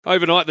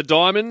Overnight, the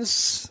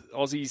Diamonds,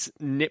 Aussie's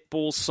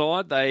netball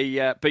side,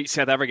 they beat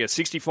South Africa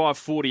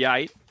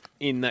 65-48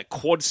 in that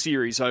quad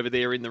series over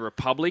there in the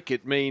Republic.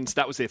 It means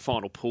that was their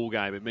final pool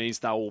game. It means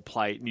they'll all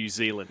play New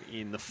Zealand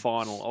in the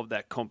final of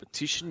that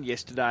competition.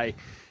 Yesterday,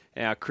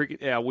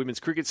 our women's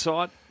cricket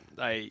side,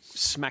 they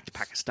smacked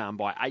Pakistan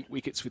by 8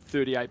 wickets with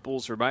 38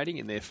 balls remaining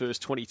in their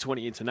first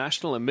 2020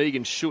 international. And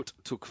Megan Schutt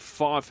took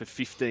 5 for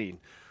 15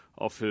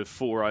 of her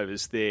 4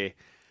 overs there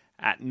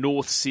at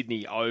North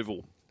Sydney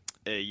Oval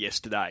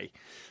yesterday.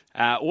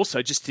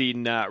 Also, just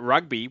in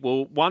rugby,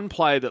 well, one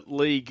player that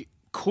League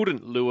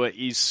couldn't lure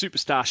is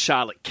superstar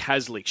Charlotte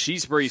Caslick.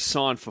 She's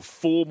re-signed for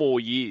 4 more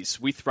years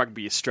with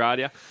Rugby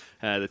Australia.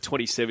 The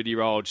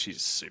 27-year-old, she's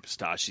a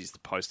superstar. She's the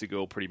poster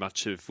girl pretty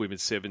much of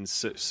women's sevens,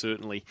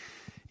 certainly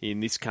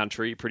in this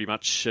country. Pretty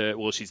much,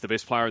 she's the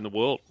best player in the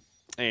world.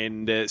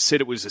 And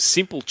said it was a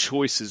simple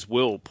choice as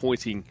well,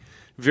 pointing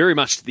very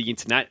much to the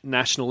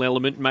international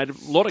element. Made a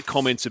lot of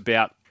comments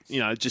about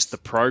just the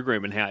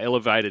program and how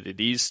elevated it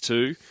is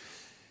too.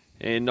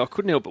 And I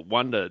couldn't help but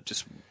wonder,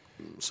 just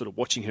sort of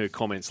watching her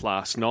comments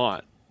last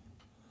night,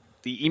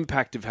 the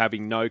impact of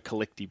having no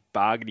collective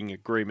bargaining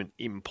agreement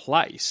in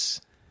place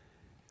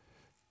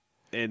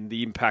and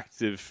the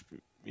impact of,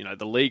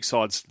 the league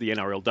sides, the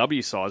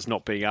NRLW sides,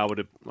 not being able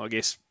to, I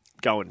guess,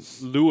 go and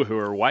lure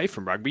her away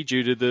from rugby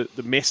due to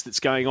the mess that's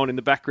going on in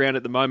the background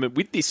at the moment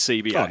with this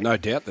CBA. Oh, no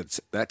doubt that's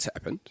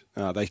happened.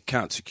 They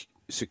can't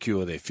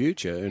secure their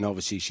future, and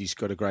obviously she's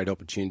got a great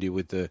opportunity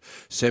with the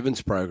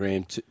Sevens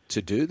program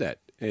to do that.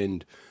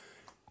 And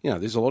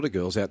there's a lot of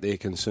girls out there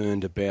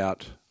concerned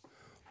about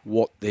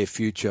what their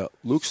future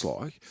looks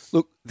like.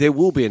 Look, there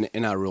will be an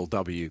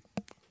NRLW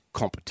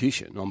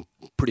competition. I'm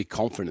pretty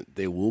confident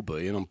there will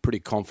be, and I'm pretty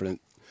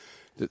confident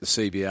that the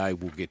CBA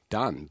will get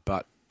done.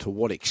 But to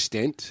what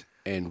extent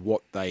and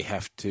what they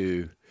have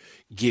to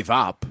give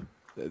up,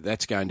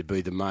 that's going to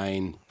be the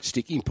main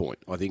sticking point,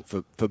 I think,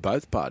 for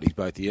both parties,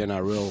 both the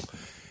NRL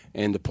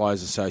and the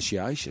Players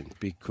Association,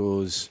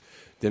 because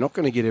they're not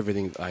going to get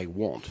everything that they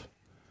want.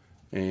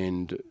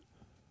 And,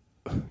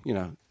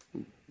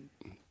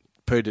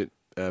 Peter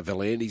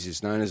V'landys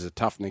is known as a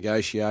tough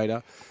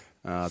negotiator.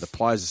 The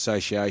Players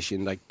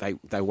Association,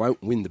 they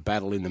won't win the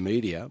battle in the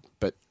media,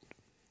 but,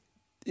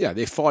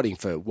 they're fighting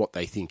for what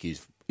they think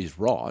is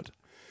right.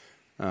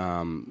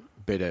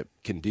 Better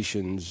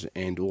conditions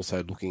and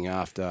also looking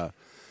after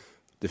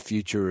the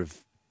future of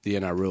the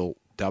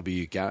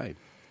NRLW game.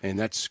 And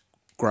that's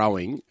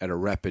growing at a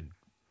rapid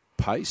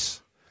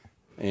pace,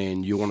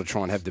 and you want to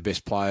try and have the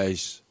best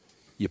players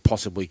you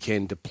possibly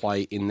can to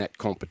play in that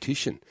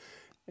competition.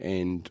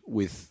 And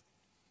with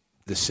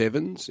the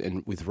Sevens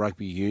and with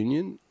rugby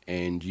union,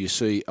 and you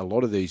see a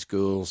lot of these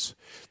girls,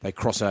 they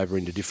cross over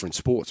into different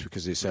sports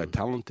because they're so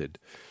talented.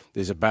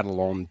 There's a battle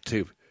on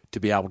to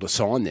be able to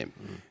sign them.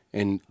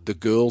 And the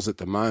girls at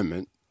the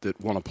moment that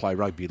want to play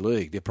rugby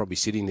league, they're probably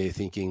sitting there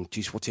thinking,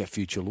 geez, what's our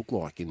future look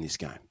like in this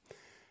game?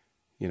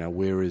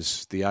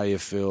 Whereas the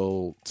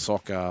AFL,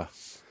 soccer,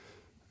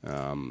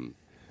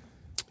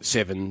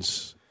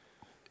 Sevens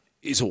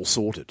is all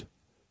sorted.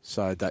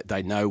 So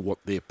they know what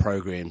their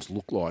programs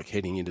look like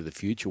heading into the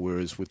future,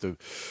 whereas with the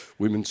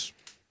women's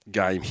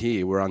game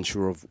here, we're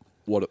unsure of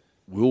what it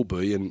will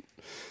be and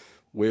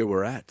where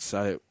we're at.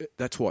 So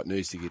that's what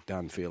needs to get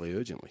done fairly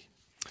urgently.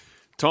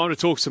 Time to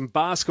talk some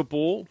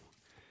basketball.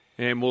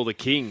 And, the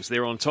Kings,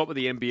 they're on top of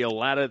the NBL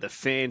ladder. The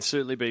fans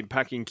certainly been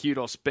packing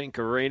Kudos Bank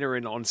Arena.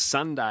 And on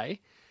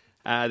Sunday,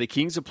 the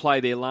Kings will play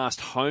their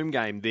last home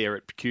game there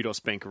at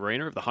Kudos Bank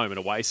Arena of the home and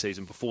away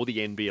season before the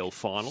NBL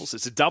finals.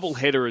 It's a double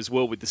header as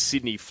well with the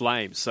Sydney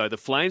Flames. So the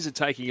Flames are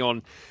taking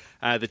on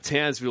the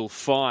Townsville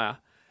Fire.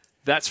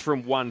 That's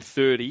from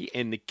 1:30.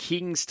 And the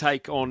Kings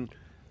take on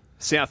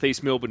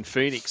Southeast Melbourne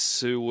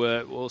Phoenix,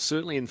 who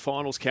certainly in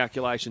finals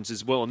calculations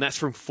as well, and that's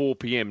from 4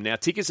 p.m. Now,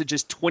 tickets are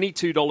just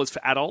 $22 for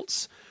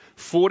adults,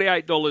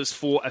 $48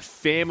 for a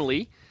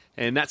family,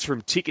 and that's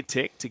from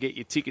Ticketek to get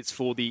your tickets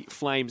for the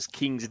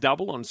Flames-Kings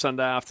double on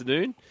Sunday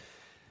afternoon.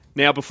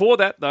 Now, before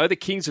that, though, the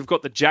Kings have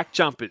got the Jack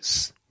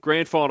Jumpers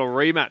grand final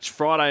rematch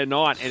Friday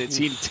night, and it's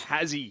in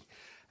Tassie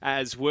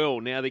as well.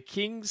 Now, the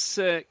Kings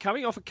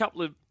coming off a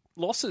couple of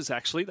losses,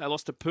 actually. They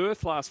lost to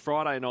Perth last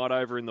Friday night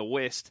over in the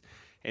West,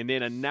 and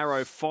then a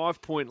narrow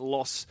 5-point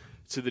loss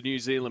to the New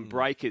Zealand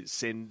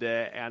Breakers. And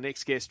our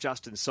next guest,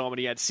 Justin Simon,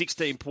 he had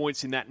 16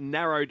 points in that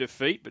narrow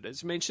defeat, but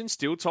as mentioned,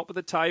 still top of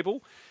the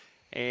table.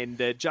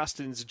 And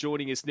Justin's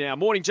joining us now.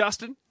 Morning,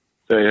 Justin.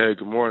 Hey,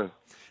 good morning.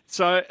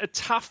 So a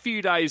tough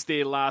few days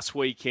there last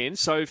weekend.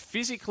 So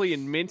physically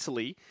and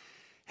mentally,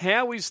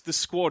 how is the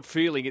squad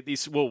feeling at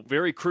this,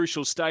 very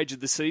crucial stage of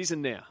the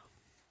season now?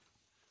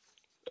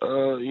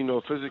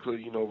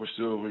 Physically,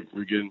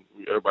 we're getting,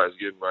 everybody's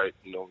getting right.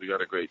 We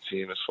got a great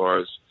team as far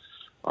as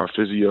our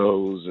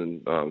physios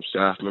and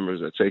staff members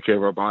that take care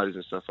of our bodies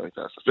and stuff like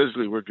that. So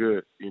physically, we're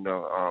good.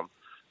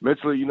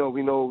 Mentally,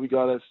 we know what we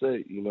got at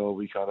stake.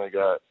 We kind of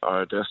got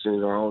our destiny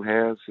in our own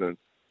hands, and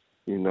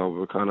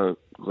we're kind of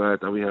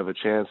glad that we have a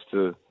chance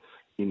to,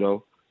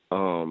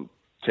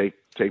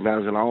 take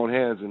matters in our own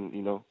hands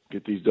and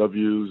get these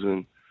W's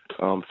and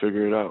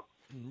figure it out.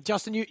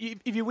 Justin,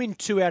 if you win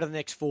 2 out of the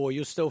next 4,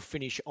 you'll still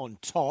finish on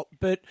top.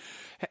 But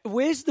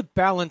where's the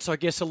balance? I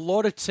guess a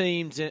lot of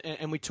teams,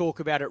 and we talk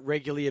about it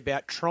regularly,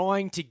 about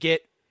trying to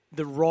get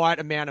the right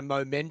amount of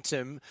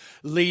momentum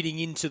leading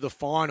into the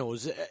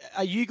finals.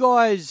 Are you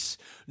guys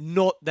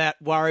not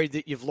that worried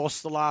that you've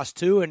lost the last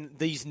 2 and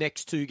these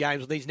next 2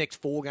 games, or these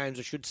next 4 games,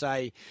 I should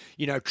say,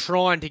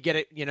 trying to get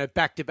it,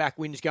 back-to-back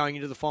wins going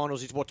into the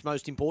finals is what's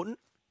most important?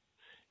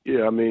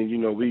 Yeah, I mean,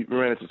 we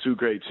ran into 2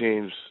 great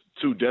teams,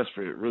 2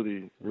 desperate,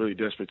 really, really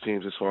desperate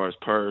teams as far as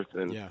Perth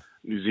and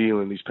New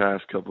Zealand these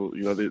past couple,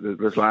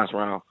 this last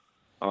round.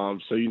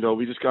 So,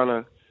 we just kind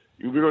of,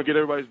 we're going to get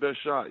everybody's best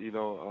shot.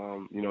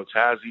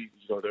 Tassie,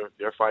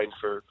 they're fighting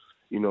for,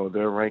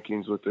 their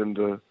rankings within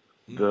the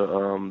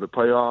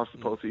playoffs, the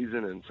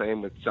postseason, and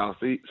same with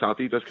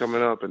Southeast that's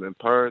coming up, and then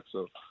Perth.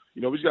 So,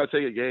 we just got to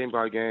take it game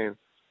by game,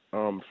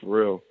 for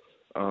real.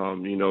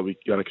 We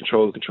got to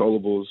control the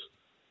controllables.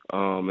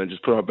 And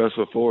just put our best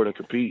foot forward and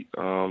compete.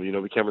 We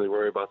can't really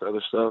worry about the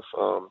other stuff.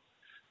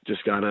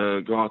 Just got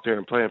to go out there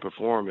and play and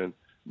perform and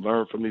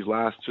learn from these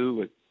last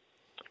 2 and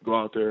go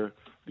out there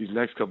these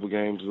next couple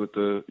games with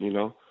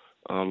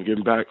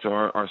getting back to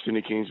our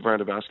Sydney Kings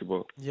brand of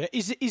basketball. Yeah.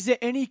 Is there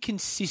any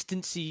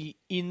consistency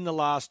in the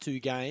last 2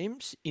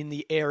 games in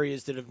the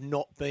areas that have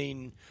not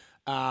been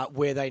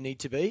where they need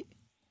to be?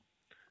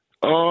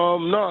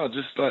 No,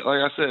 just like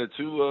I said,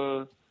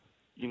 we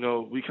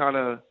kind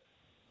of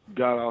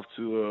got off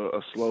to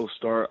a slow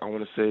start. I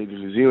want to say the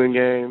New Zealand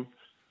game.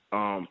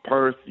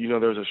 Perth, there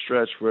was a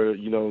stretch where,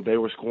 they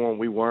were scoring,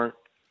 we weren't.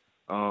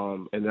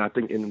 And then I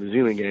think in the New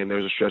Zealand game, there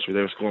was a stretch where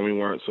they were scoring, we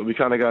weren't. So we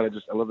kind of got to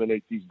just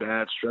eliminate these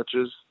bad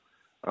stretches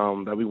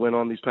that we went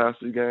on these past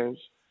 2 games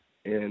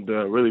and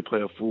really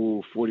play a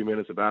full 40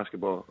 minutes of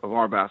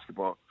our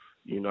basketball,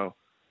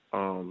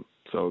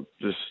 So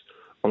just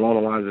along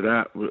the lines of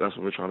that, that's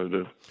what we're trying to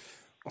do.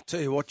 I'll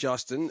tell you what,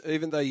 Justin,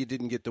 even though you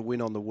didn't get the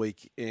win on the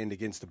weekend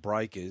against the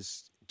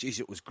Breakers, geez,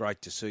 it was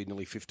great to see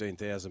nearly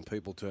 15,000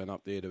 people turn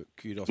up there to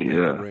Kudos Bank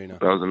Arena.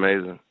 That was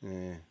amazing.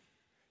 Yeah.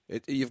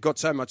 You've got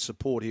so much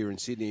support here in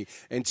Sydney,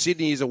 and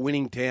Sydney is a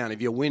winning town.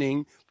 If you're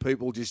winning,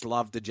 people just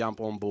love to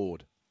jump on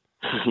board.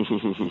 Yes,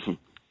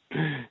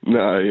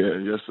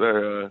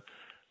 sir.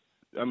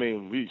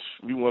 We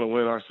want to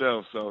win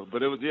ourselves. So,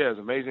 but it was an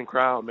amazing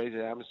crowd, amazing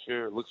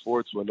atmosphere. Look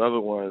forward to another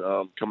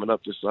one coming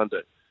up this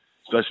Sunday,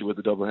 especially with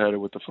the doubleheader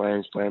with the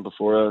Flames playing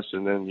before us,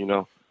 and then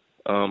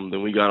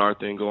then we got our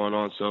thing going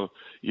on. So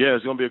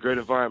it's gonna be a great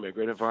environment.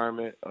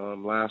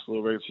 Last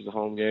little regular season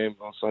home game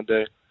on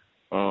Sunday.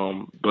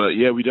 But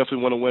we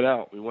definitely want to win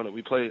out.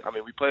 We play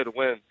to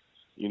win.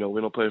 We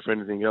don't play for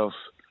anything else.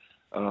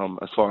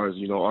 As far as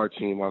our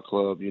team, our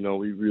club,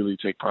 we really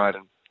take pride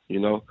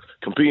in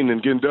competing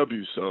and getting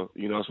W's. So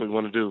that's what we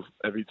want to do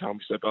every time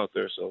we step out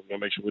there. So we're gonna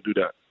make sure we do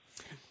that.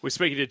 We're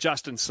speaking to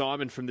Justin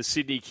Simon from the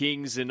Sydney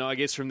Kings, and I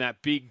guess from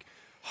that big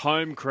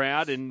home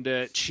crowd, and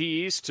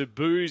cheers to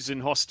booze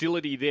and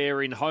hostility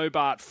there in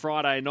Hobart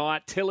Friday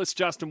night. Tell us,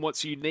 Justin,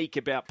 what's unique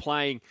about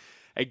playing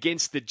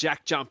against the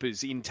Jack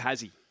Jumpers in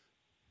Tassie?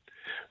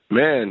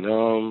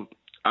 Man,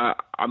 I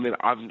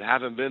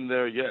haven't been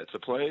there yet to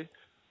play,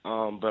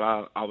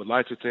 but I would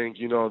like to think,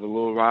 the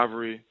little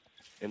rivalry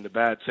and the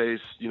bad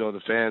taste,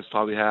 the fans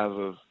probably have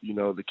of,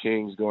 the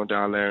Kings going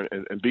down there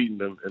and beating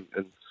them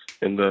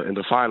in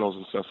the finals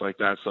and stuff like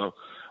that. So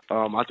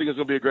I think it's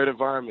gonna be a great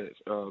environment.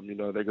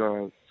 They're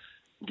gonna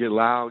get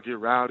loud, get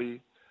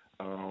rowdy.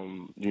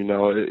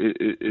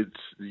 It's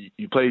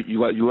you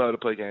love to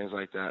play games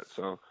like that.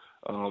 So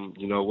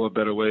what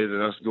better way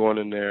than us going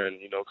in there and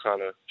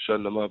kind of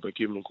shutting them up and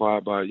keeping them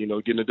quiet by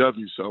getting a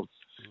W. So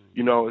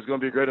it's gonna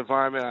be a great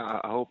environment. I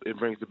hope it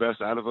brings the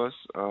best out of us.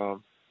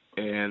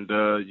 And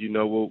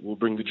we'll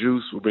bring the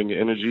juice, we'll bring the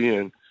energy,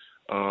 and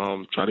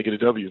try to get a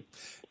W.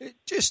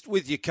 Just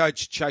with your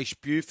coach, Chase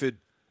Buford,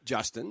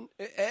 Justin,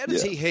 how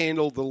does he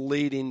handle the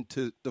lead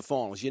into the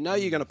finals? You're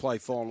going to play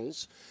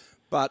finals,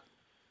 but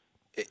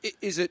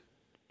is it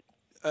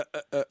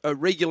a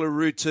regular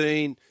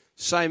routine,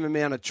 same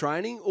amount of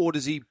training, or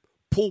does he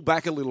pull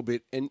back a little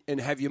bit and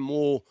have you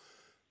more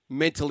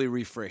mentally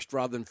refreshed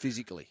rather than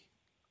physically?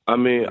 I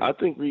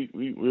think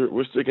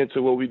we're sticking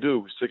to what we do.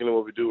 We're sticking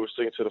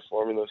to the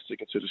formula,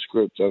 sticking to the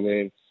script. Of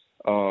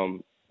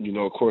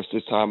course,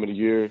 this time of the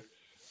year,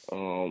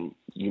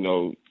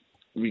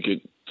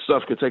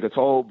 stuff could take a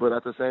toll, but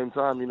at the same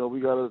time, we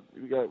got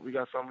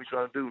something we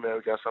trying to do, man.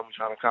 We got something we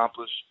trying to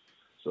accomplish.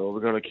 So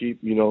we're gonna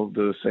keep,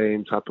 the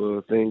same type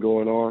of thing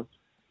going on.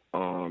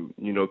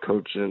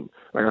 Coaching,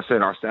 like I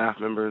said, our staff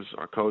members,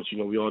 our coach,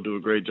 we all do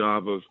a great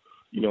job of,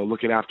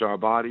 looking after our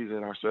bodies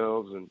and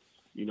ourselves, and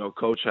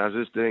coach has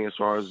this thing as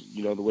far as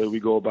the way we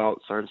go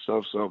about certain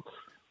stuff. So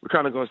we're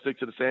kind of gonna stick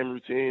to the same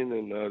routine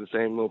and the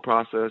same little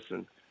process,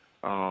 and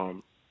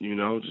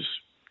just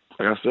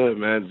like I said,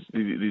 man,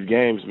 these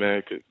games,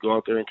 man, could go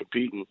out there and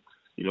compete, and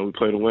we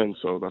play to win.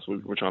 So that's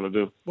what we're trying to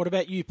do. What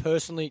about you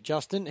personally,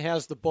 Justin?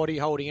 How's the body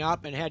holding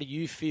up, and how do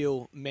you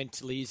feel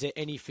mentally? Is there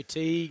any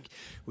fatigue?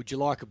 Would you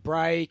like a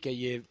break? Are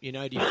you, do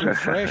you feel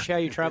fresh? How are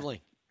you travelling?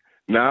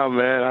 Nah,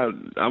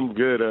 man, I'm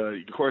good.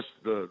 Of course,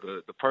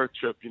 the Perth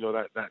trip,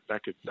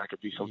 that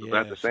could be something. Yeah, But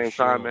at the for same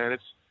time, sure. man,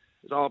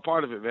 it's all a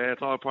part of it, man.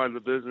 It's all a part of the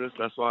business.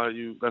 That's why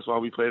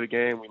we play the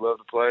game. We love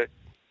to play.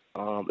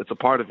 It's a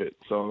part of it.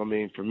 So I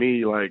mean, for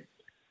me, like,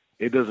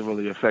 it doesn't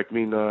really affect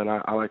me none.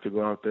 I like to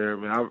go out there. I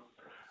mean, I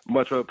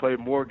much rather play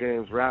more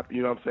games, rap.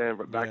 You know what I'm saying?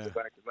 But back to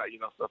back,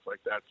 stuff like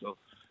that. So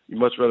you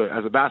much rather,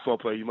 as a basketball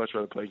player, you much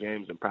rather play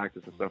games and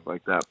practice and stuff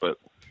like that. But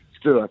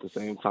still, at the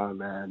same time,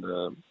 man,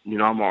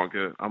 I'm all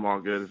good. I'm all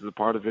good. This is a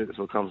part of it. This is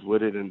what comes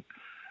with it, and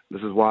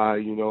this is why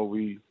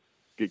we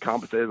get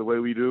compensated the way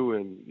we do.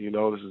 And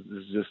this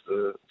is just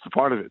it's a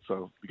part of it.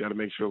 So we got to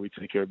make sure we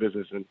take care of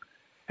business and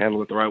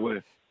handle it the right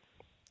way.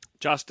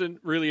 Justin,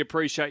 really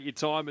appreciate your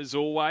time as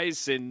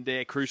always, and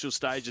crucial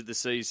stage of the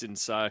season.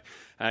 So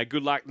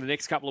good luck in the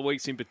next couple of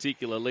weeks in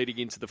particular, leading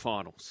into the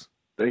finals.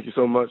 Thank you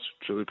so much.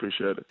 Truly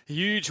appreciate it.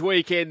 Huge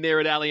weekend there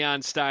at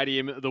Allianz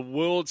Stadium, the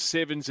World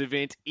Sevens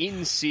event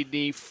in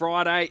Sydney,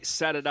 Friday,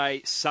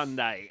 Saturday,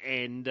 Sunday.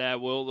 And,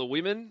 the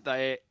women,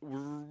 they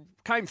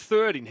came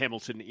third in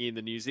Hamilton in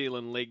the New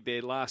Zealand leg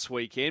there last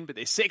weekend, but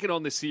they're second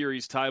on the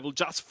series table,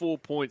 just 4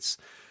 points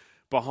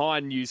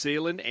behind New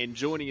Zealand. And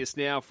joining us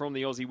now from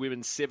the Aussie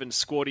Women's Sevens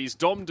squad is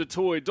Dom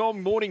DeToy.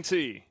 Dom, morning to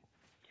you.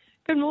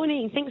 Good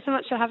morning. Thanks so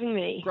much for having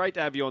me. Great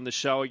to have you on the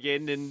show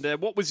again. And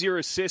what was your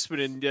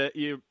assessment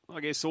and I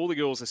guess all the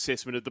girls'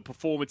 assessment of the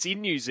performance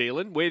in New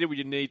Zealand? Where do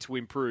you need to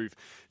improve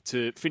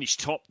to finish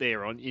top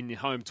there in the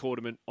home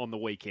tournament on the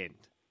weekend?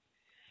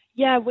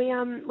 Yeah, we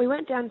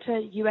went down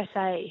to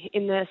USA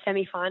in the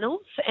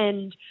semi-finals,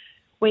 and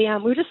we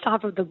were just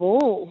starved of the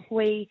ball.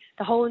 The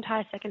whole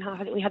entire second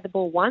half, I think we had the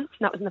ball once,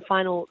 and that was in the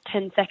final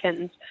 10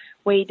 seconds.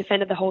 We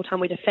defended the whole time.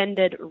 We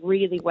defended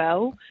really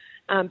well.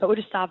 But we're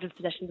just starved of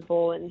possession of the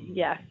ball, and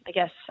yeah, I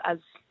guess as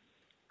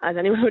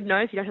anyone would know,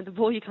 if you don't have the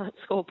ball, you can't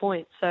score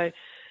points. So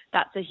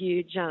that's a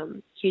huge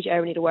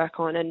area we need to work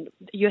on. And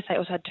the USA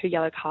also had 2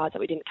 yellow cards that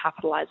we didn't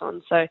capitalise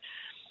on. So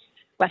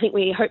I think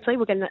hopefully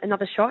we'll get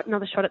another shot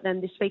at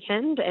them this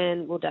weekend,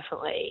 and we'll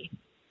definitely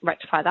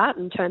rectify that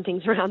and turn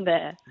things around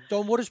there.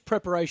 Don, what does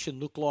preparation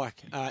look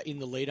like in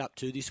the lead up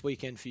to this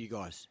weekend for you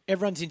guys?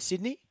 Everyone's in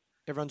Sydney?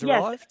 Everyone's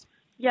arrived?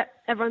 Yep,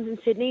 everyone's in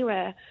Sydney.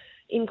 We're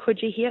in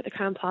Coogee here at the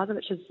Crown Plaza,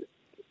 which is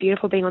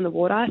beautiful being on the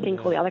water. I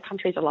think all the other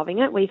countries are loving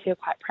it. We feel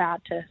quite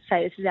proud to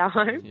say this is our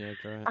home. Yeah,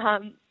 great.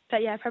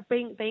 But yeah, for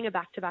being a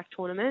back-to-back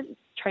tournament,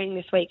 training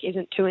this week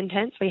isn't too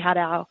intense. We had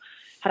our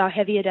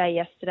heavier day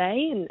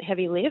yesterday and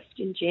heavy lift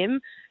in gym,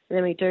 and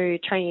then we do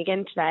training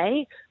again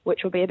today,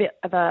 which will be a bit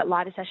of a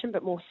lighter session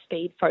but more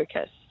speed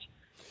focused.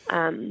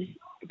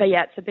 But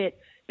yeah, it's a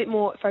bit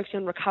more focusing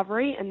on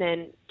recovery and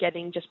then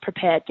getting just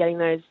prepared, getting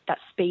that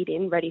speed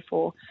in ready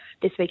for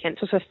this weekend.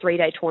 It's also a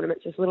 3-day tournament,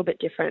 so it's a little bit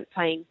different.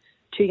 Playing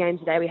 2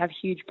 games a day, we have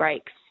huge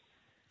breaks.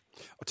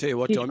 I'll tell you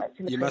what, Dom,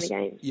 you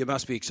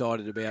must be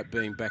excited about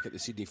being back at the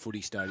Sydney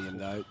Footy Stadium,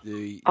 though.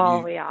 We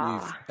are. New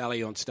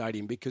Allianz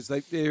Stadium, because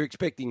they're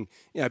expecting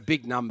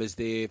big numbers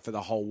there for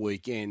the whole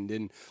weekend.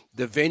 And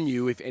the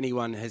venue, if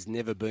anyone has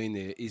never been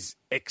there, is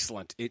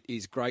excellent. It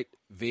is great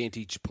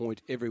vantage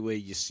point everywhere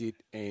you sit,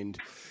 and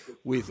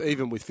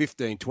even with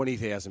 15,000,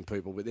 20,000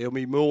 people, but there'll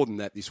be more than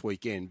that this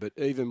weekend. But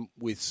even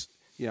with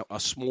a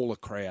smaller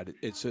crowd,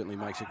 it certainly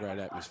makes a great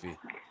atmosphere.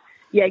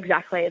 Yeah,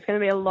 exactly. It's going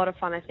to be a lot of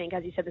fun, I think.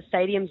 As you said, the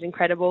stadium's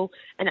incredible,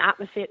 and the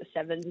atmosphere at the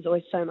Sevens is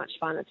always so much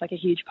fun. It's like a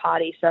huge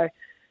party. So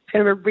it's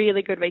going to be a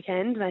really good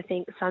weekend, and I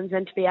think the sun's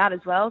meant to be out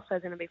as well, so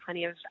there's going to be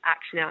plenty of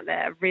action out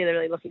there. Really,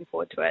 really looking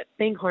forward to it.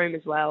 Being home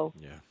as well.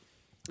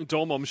 Yeah.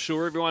 Dom, I'm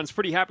sure everyone's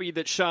pretty happy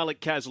that Charlotte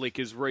Caslick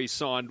has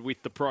re-signed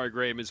with the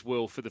program as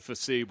well for the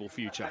foreseeable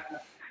future.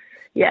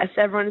 Yes,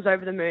 everyone is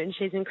over the moon.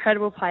 She's an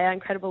incredible player,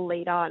 incredible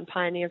leader and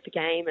pioneer of the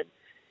game. And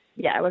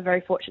yeah, we're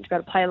very fortunate to be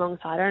able to play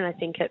alongside her, and I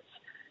think it's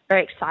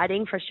very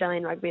exciting for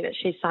Australian rugby that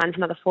she's signed for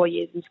another 4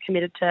 years and is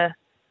committed to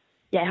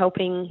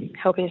helping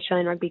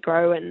Australian rugby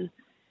grow and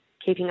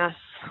keeping us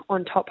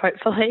on top,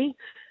 hopefully.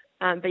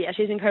 But yeah,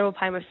 she's an incredible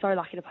player, and we're so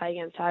lucky to play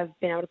against her. I've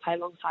been able to play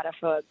alongside her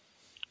for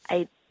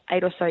eight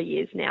or so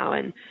years now,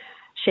 and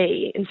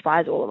she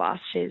inspires all of us.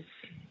 She's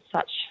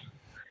such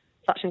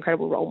an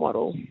incredible role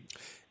model.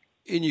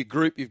 In your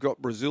group, you've got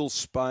Brazil,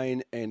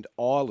 Spain and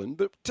Ireland.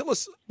 But tell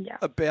us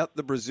about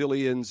the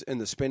Brazilians and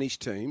the Spanish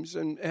teams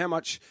and how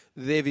much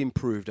they've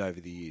improved over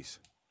the years.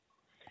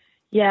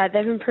 Yeah,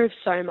 they've improved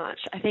so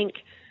much. I think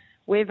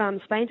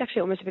Spain's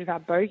actually almost a bit of our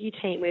bogey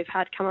team. We've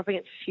had come up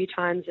against a few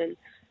times and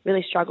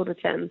really struggled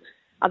with them.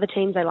 Other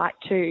teams, they like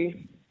to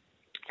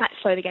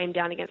slow the game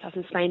down against us,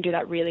 and Spain do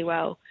that really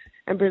well.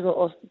 And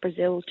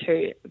Brazil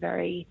too, a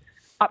very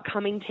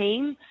upcoming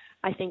team.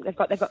 I think they've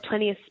got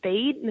plenty of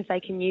speed, and if they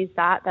can use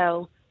that,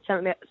 they'll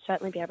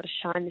certainly be able to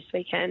shine this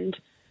weekend.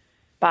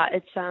 But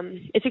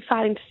it's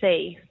exciting to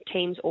see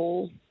teams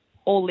all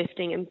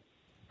lifting and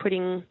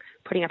putting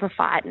up a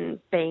fight and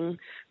being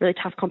really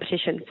tough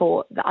competition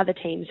for the other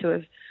teams who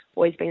have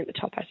always being at the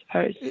top, I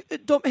suppose.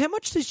 Dom, how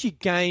much does your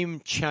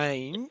game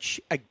change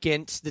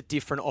against the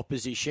different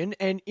opposition?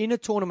 And in a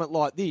tournament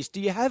like this,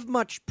 do you have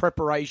much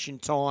preparation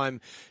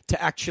time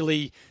to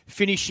actually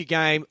finish your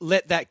game,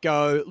 let that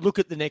go, look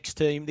at the next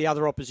team, the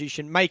other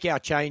opposition, make our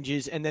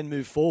changes, and then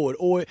move forward?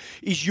 Or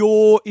is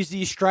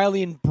the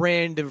Australian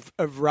brand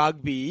of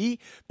rugby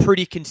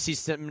pretty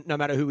consistent no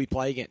matter who we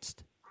play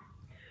against?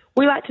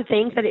 We like to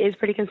think that it is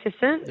pretty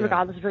consistent,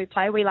 regardless of who we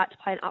play. We like to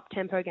play an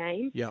up-tempo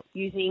game. Yep.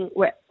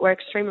 We're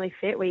extremely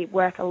fit. We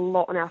work a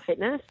lot on our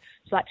fitness.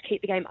 So we like to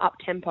keep the game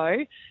up-tempo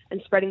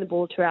and spreading the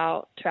ball to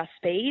our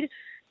speed.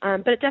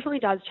 But it definitely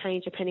does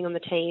change depending on the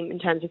team in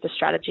terms of the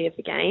strategy of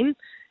the game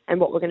and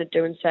what we're going to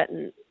do in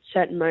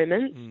certain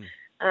moments.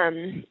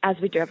 As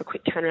we do have a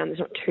quick turnaround, there's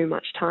not too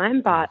much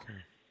time, but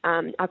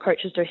our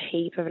coaches do a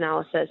heap of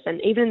analysis.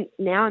 And even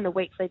now in the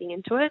weeks leading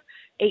into it,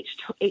 each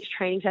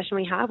training session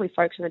we have, we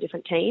focus on a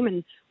different team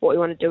and what we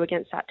want to do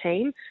against that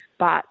team.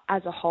 But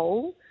as a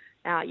whole,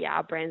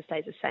 our brand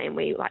stays the same.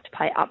 We like to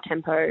play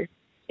up-tempo,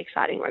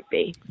 exciting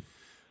rugby.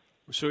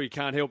 I'm sure you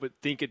can't help but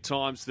think at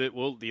times that,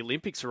 well, the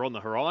Olympics are on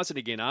the horizon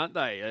again, aren't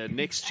they?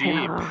 Next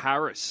year,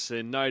 Paris,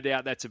 and no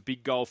doubt that's a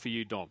big goal for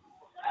you, Dom.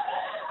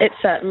 It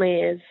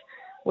certainly is.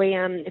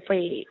 If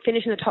we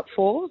finish in the top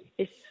 4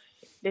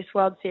 this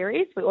World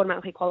Series, we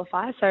automatically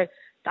qualify. So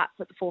that's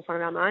at the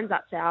forefront of our minds.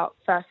 That's our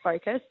first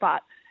focus.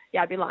 But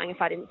yeah, I'd be lying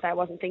if I didn't say I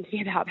wasn't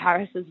thinking about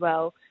Paris as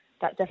well.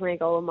 That's definitely a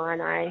goal of mine.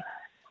 I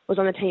was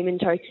on the team in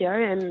Tokyo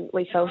and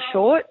we fell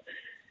short.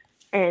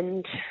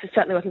 And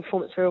certainly wasn't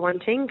performance we were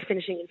wanting,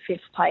 finishing in 5th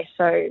place.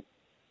 So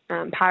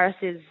Paris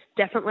is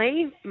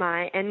definitely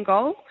my end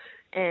goal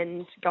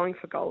and going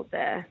for gold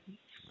there.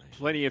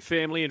 Plenty of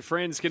family and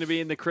friends going to be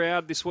in the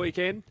crowd this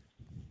weekend?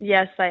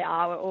 Yes, they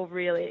are. We're all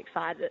really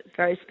excited. It's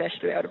very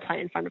special to be able to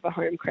play in front of a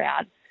home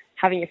crowd,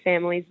 having your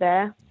families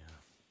there.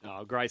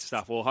 Oh, great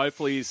stuff. Well,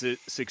 hopefully it's a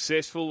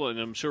successful and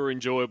I'm sure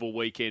enjoyable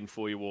weekend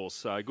for you all.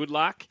 So good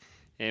luck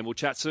and we'll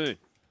chat soon.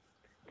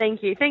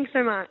 Thank you. Thanks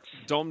so much.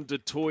 Dom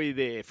DeToy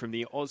there from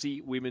the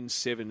Aussie Women's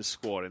Sevens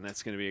squad, and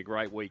that's going to be a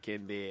great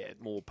weekend there at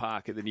Moore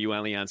Park at the new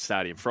Allianz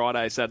Stadium.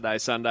 Friday, Saturday,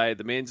 Sunday,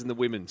 the men's and the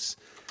women's.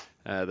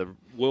 The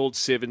World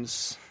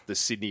Sevens, the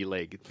Sydney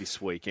leg this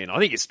weekend. I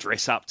think it's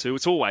dress up too.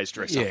 It's always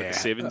dress up at the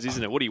Sevens,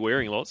 isn't it? What are you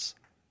wearing, Lots?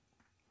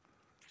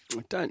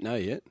 I don't know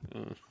yet.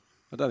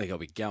 I don't think I'll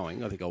be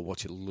going. I think I'll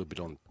watch it a little bit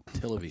on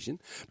television.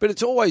 But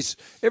it's always,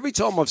 every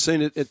time I've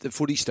seen it at the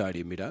footy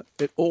stadium, Middo,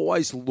 it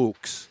always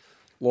looks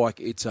like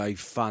it's a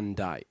fun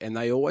day. And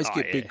they always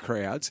get big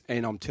crowds.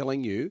 And I'm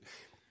telling you,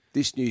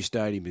 this new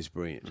stadium is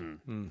brilliant.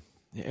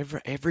 Yeah,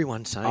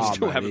 everyone's saying I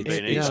still haven't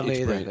been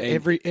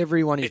either.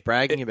 Everyone is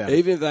bragging about it.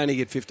 Even if they only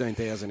get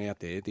 15,000 out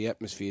there, the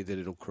atmosphere that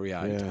it'll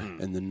create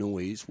and the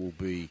noise will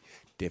be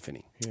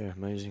deafening. Yeah,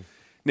 amazing.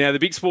 Now, the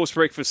Big Sports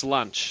Breakfast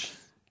Lunch,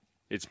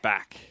 it's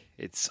back.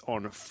 It's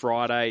on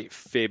Friday,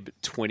 Feb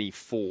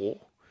 24.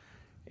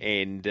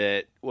 And,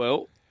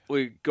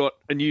 we've got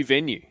a new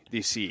venue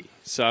this year.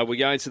 So we're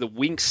going to the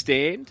Wink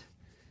Stand.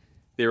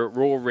 They're at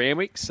Royal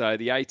Randwick. So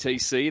the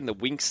ATC and the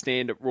Wink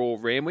Stand at Royal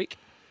Randwick.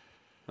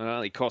 It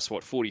only costs,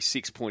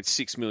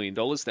 $46.6 million,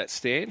 that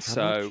stand.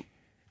 How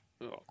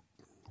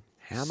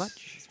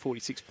much?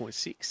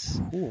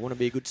 46.6. I want to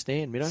be a good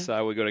stand, Middo.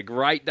 So we've got a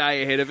great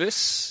day ahead of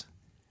us.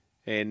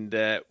 And,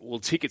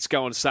 tickets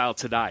go on sale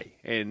today.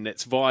 And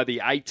it's via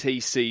the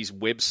ATC's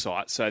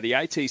website. So the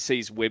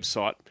ATC's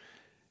website,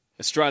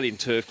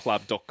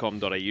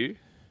 australianturfclub.com.au.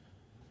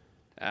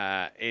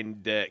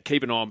 And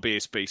keep an eye on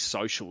BSB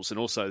socials and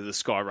also the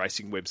Sky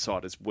Racing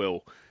website as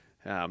well.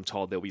 I'm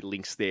told there'll be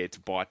links there to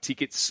buy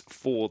tickets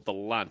for the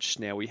lunch.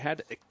 Now, we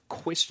had a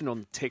question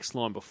on the text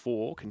line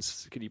before. Can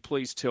you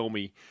please tell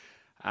me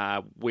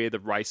where the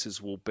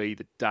races will be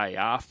the day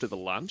after the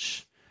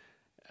lunch?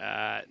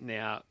 There's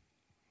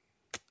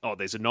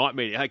a night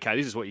meeting. Okay,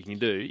 this is what you can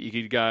do. You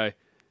could go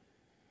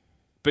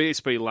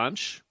BSB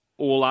lunch,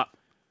 all up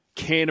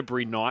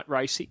Canterbury night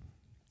racing,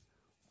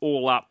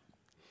 all up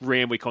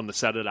Randwick on the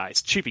Saturday.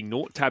 It's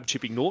Tab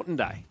Chipping Norton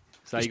Day.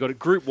 So you got a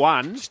Group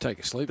 1. Just take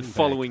a sleeping the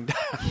following day.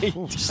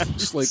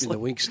 Sleep in the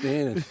Wink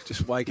Stand and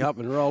just wake up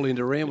and roll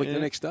into Randwick the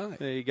next day.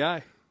 There you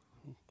go.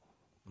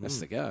 That's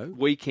the go.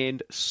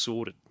 Weekend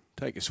sorted.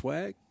 Take a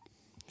swag.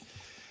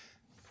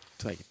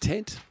 Take a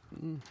tent.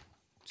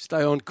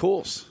 Stay on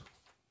course.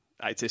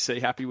 HSC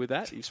happy with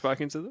that? You've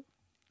spoken to them?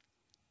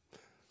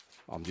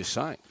 I'm just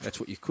saying. That's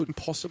what you could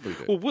possibly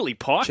do. Well, Willie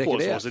Pike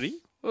wasn't he?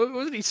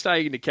 Wasn't he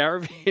staying in a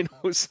caravan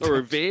or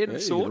a van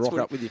of sorts? You rock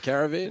up with your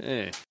caravan.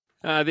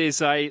 Yeah.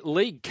 There's a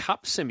League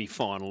Cup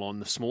semi-final on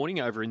this morning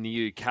over in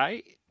the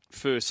UK.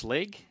 First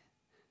leg.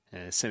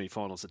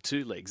 Semi-finals are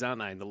 2 legs,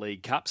 aren't they, in the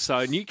League Cup?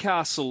 So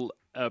Newcastle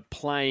are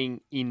playing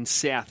in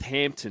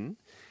Southampton,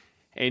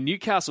 and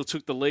Newcastle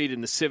took the lead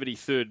in the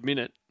 73rd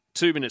minute.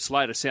 2 minutes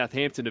later,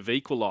 Southampton have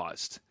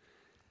equalised.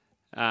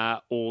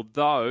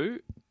 Although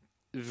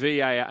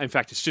VAR, in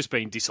fact, it's just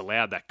been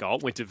disallowed, that goal.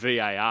 Went to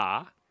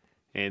VAR,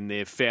 and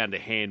they've found a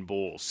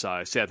handball.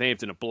 So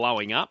Southampton are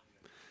blowing up,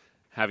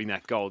 having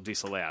that goal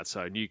disallowed.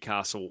 So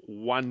Newcastle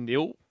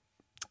 1-0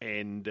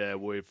 and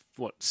we're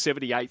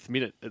 78th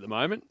minute at the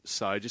moment,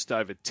 so just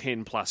over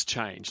 10 plus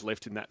change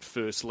left in that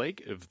first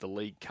leg of the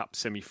League Cup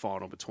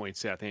semi-final between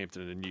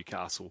Southampton and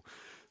Newcastle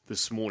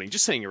this morning.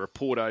 Just seeing a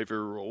report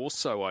over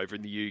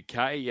in the UK.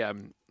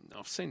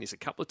 I've seen this a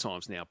couple of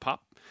times now,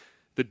 Pup.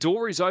 The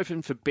door is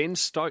open for Ben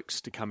Stokes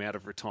to come out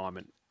of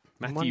retirement.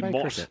 Matthew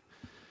Mott,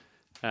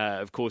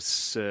 of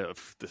course,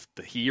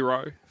 the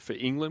hero for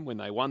England when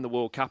they won the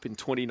World Cup in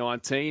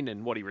 2019,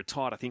 and he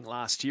retired, I think,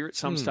 last year at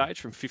some stage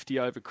from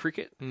 50-over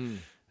cricket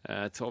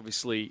to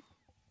obviously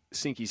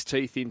sink his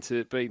teeth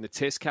into being the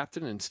Test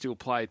captain and still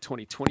play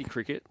 2020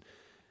 cricket.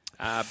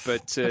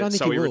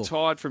 So he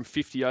retired from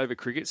 50-over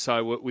cricket.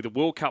 So with a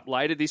World Cup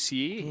later this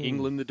year,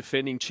 England, the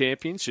defending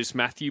champions, just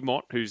Matthew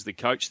Mott, who's the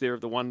coach there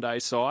of the one-day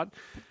side,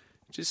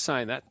 just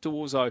saying that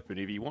door's open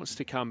if he wants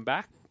to come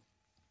back.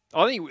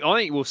 I think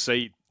we'll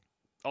see.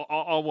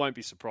 I won't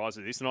be surprised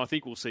at this, and I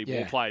think we'll see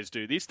more players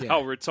do this.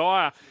 They'll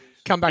retire,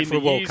 come back for a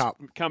World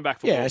Cup, come back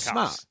for World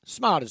Cups.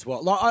 Smart as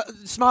well.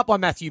 Smart by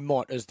Matthew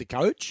Mott as the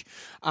coach.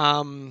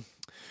 And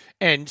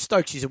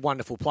Stokes is a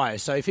wonderful player,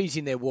 so if he's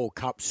in their World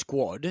Cup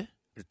squad,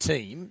 the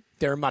team,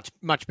 they're a much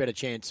better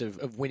chance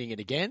of winning it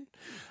again.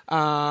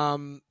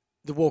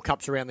 The World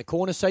Cup's around the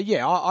corner, so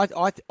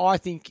I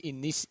think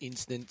in this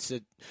instance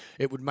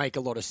it would make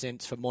a lot of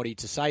sense for Motty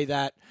to say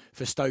that,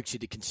 for Stokesy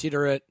to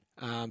consider it,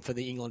 for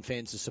the England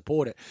fans to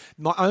support it.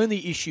 My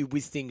only issue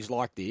with things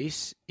like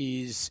this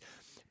is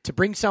to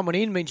bring someone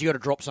in means you got to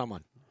drop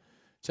someone.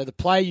 So the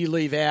player you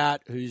leave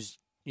out, who's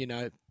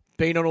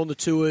been on all the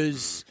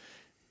tours,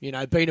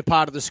 been a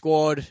part of the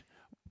squad.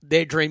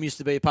 Their dream used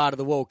to be a part of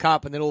the World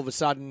Cup, and then all of a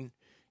sudden,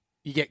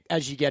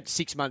 as you get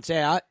 6 months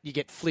out, you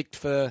get flicked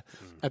for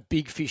a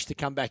big fish to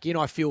come back in.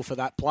 I feel for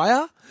that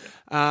player.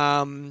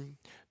 But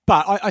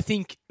I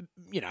think,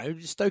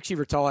 Stokesy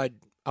retired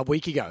a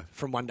week ago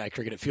from one-day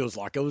cricket, it feels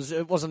like.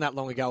 It wasn't that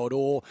long ago at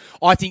all.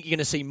 I think you're going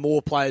to see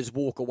more players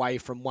walk away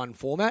from one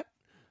format.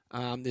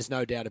 There's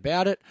no doubt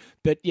about it.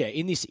 But,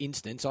 in this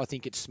instance, I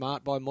think it's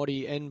smart by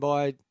Motty and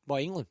by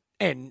England.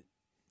 And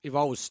if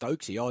I was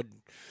Stokesy, I'd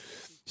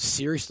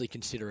seriously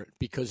consider it,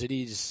 because it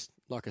is,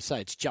 like I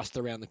say, it's just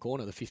around the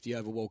corner, the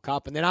 50-over World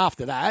Cup. And then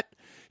after that,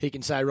 he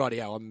can say,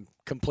 rightio, I'm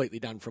completely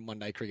done from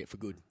one-day cricket for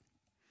good.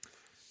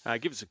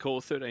 Give us a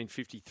call,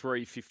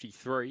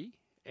 135353.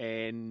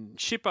 And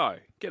Shippo.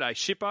 G'day,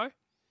 Shippo.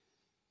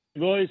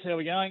 Boys, how are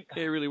we going?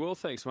 Yeah, really well,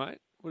 thanks, mate.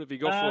 What have you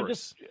got for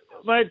us?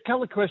 Mate, a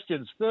couple of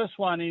questions. First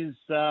one is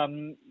I've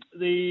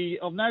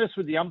noticed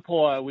with the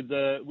umpire with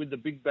the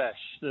Big Bash,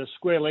 the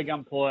square leg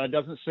umpire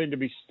doesn't seem to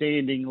be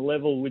standing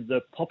level with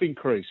the popping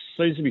crease.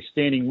 Seems to be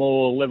standing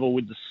more level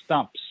with the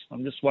stumps.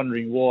 I'm just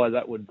wondering why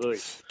that would be.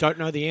 Don't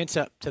know the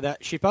answer to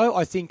that, Shippo.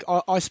 I think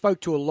I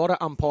spoke to a lot of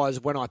umpires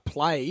when I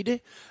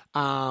played,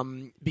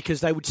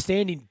 because they would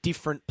stand in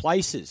different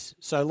places.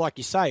 So like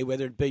you say,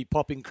 whether it be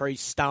popping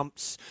crease,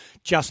 stumps,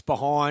 just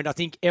behind, I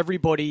think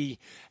everybody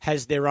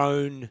has their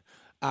own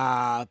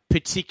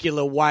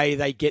particular way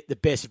they get the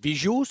best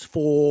visuals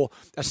for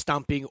a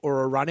stumping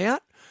or a run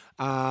out.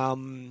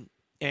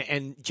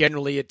 And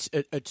generally it's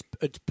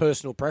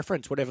personal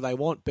preference, whatever they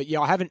want. But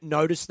I haven't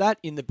noticed that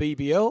in the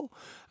BBL.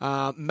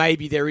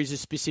 Maybe there is a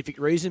specific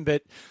reason,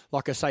 but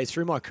like I say,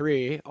 through my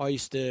career, I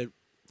used to,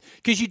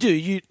 because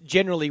you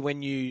generally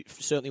when you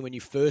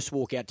first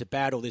walk out to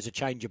bat or there's a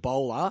change of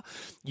bowler,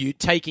 you're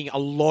taking a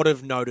lot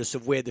of notice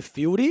of where the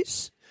field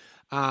is.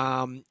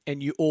 And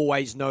you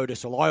always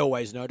notice, or I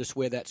always notice,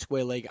 where that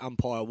square leg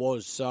umpire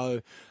was.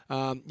 So,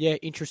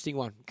 interesting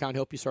one. Can't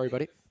help you. Sorry,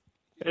 buddy.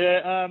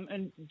 Yeah,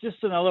 and just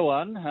another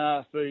one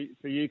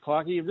for you,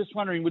 Clarkie. I'm just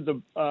wondering, with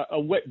a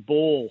wet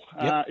ball,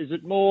 is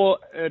it more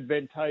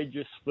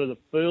advantageous for the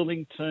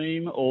fielding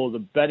team or the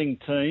batting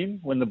team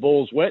when the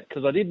ball's wet?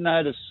 Because I did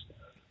notice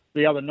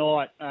the other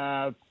night,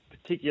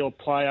 particular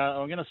player,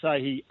 I'm going to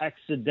say he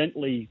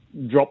accidentally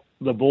dropped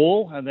the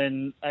ball and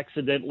then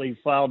accidentally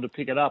failed to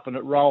pick it up, and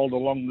it rolled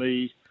along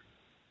the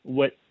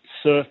wet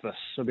surface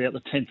about the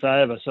 10th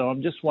over. So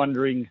I'm just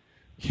wondering,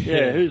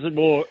 who's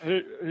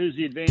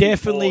the advantage?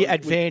 Definitely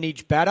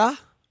advantage batter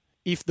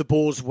if the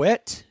ball's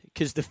wet,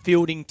 because the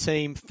fielding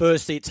team,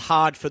 firstly, it's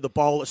hard for the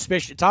bowler,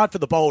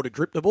 to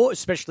grip the ball,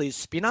 especially as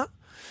spinner.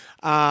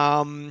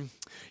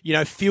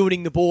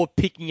 Fielding the ball,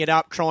 picking it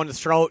up, trying to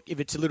throw it, if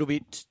it's a little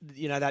bit,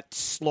 that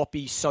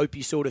sloppy,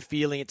 soapy sort of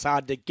feeling, it's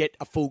hard to get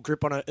a full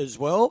grip on it as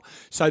well.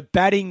 So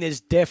batting, there's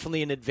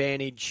definitely an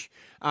advantage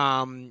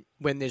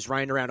when there's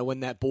rain around or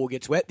when that ball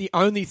gets wet. The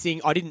only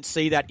thing, I didn't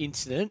see that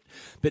incident,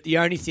 but the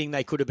only thing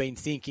they could have been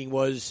thinking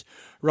was,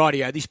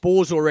 rightio, this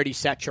ball's already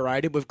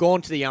saturated. We've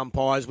gone to the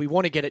umpires. We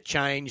want to get it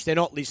changed. They're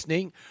not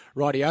listening.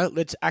 Rightio,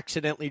 let's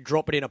accidentally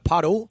drop it in a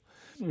puddle.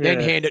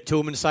 Then hand it to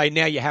them and say,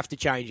 now you have to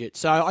change it.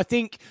 So I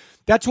think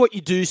that's what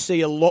you do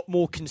see a lot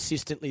more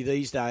consistently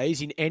these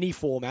days in any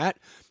format.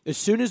 As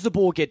soon as the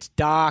ball gets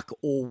dark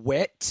or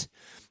wet,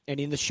 and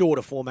in the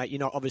shorter format,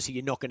 obviously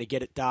you're not going to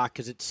get it dark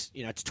because it's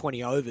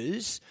 20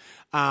 overs,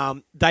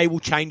 they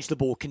will change the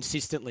ball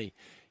consistently.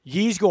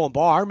 Years gone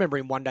by, I remember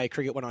in one-day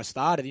cricket when I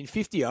started, in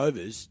 50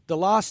 overs, the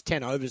last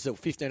 10 overs or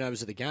 15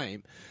 overs of the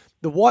game,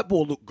 The white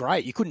ball looked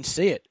great. You couldn't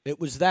see it. It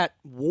was that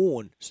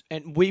worn.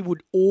 And we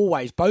would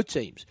always, both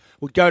teams,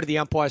 would go to the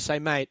umpire and say,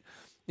 mate,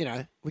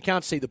 we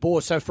can't see the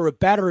ball. So for a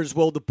batter as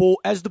well,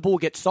 as the ball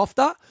gets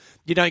softer,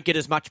 you don't get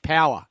as much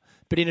power.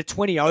 But in a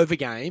 20-over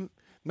game,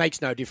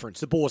 makes no difference.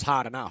 The ball's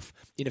hard enough.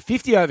 In a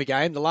 50-over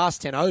game, the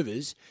last 10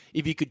 overs,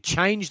 if you could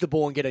change the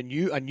ball and get a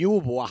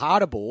newer ball, a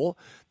harder ball,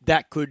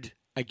 that could,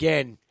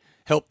 again,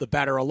 help the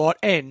batter a lot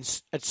and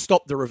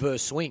stop the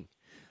reverse swing.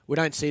 We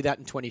don't see that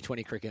in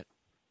 2020 cricket.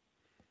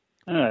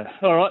 All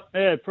right.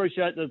 Yeah,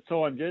 appreciate the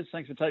time, Jez.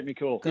 Thanks for taking me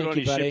call. Good on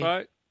you, you, buddy.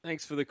 Shippo.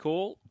 Thanks for the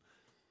call.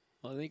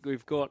 I think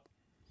we've got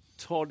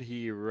Todd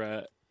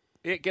here.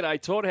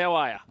 G'day, Todd. How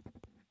are you?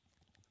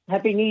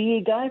 Happy New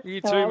Year, guys.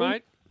 You How too, are we?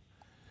 mate.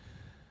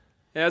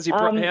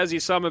 How's your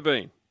summer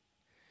been?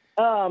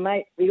 Oh,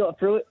 mate, we got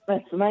through it.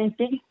 That's the main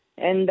thing.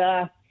 And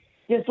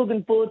just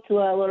looking forward to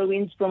a lot of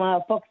wins from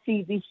our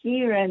Foxy this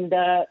year and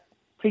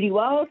Pretty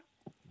Wild.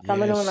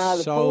 Coming on the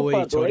so fourth, we,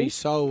 I Toddy, believe.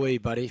 so we,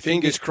 buddy.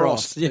 Fingers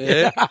crossed.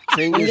 Yeah.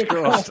 Fingers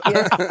crossed.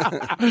 Just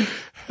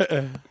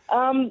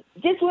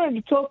wanted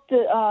to talk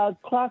to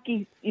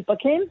Clarkie, if I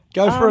can.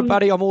 Go for it,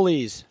 buddy. I'm all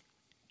ears.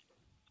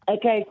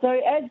 Okay, so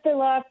as the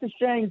last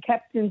Australian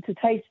captain to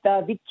taste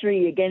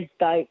victory against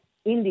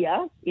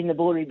India in the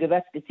Border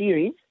Gavaskar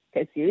series,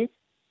 Test series,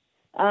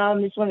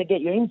 just want to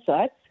get your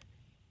insights.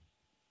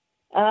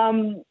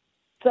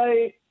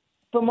 So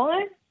for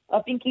mine,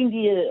 I think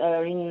India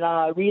are in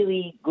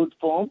really good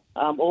form.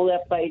 All our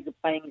players are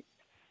playing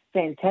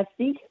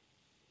fantastic.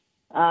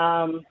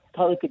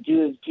 Tyler could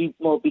do a few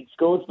more big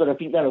scores, but I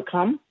think that'll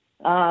come.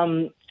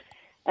 And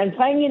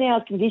playing in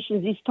our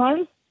conditions this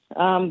time,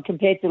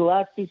 compared to the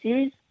last two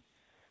series,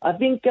 I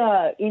think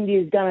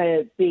India is going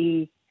to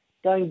be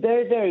going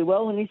very, very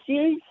well in this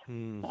series.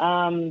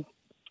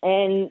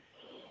 And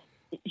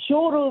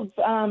short of,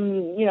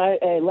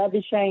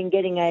 Labuschagne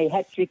getting a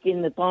hat-trick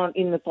in the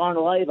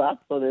final over,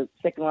 or the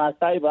second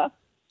last over,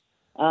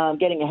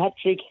 getting a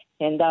hat-trick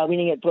and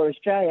winning it for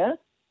Australia,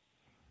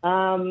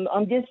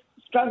 I'm just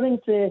struggling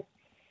to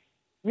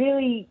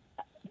really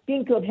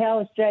think of how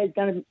Australia's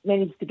going to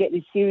manage to get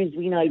this series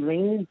win over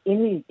in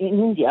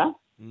India.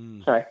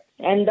 Sorry.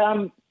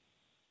 And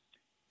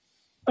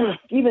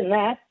given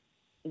that,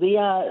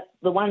 the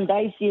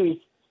one-day series,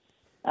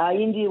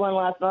 India won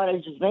last night,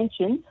 as just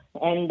mentioned,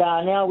 and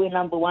now we're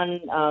number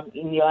one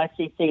in the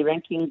ICC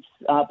rankings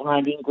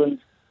behind England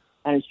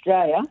and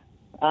Australia.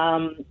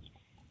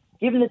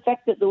 Given the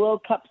fact that the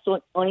World Cup's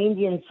on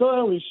Indian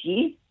soil this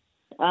year,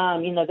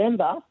 in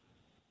November,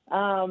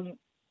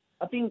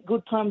 I think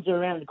good times are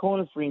around the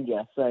corner for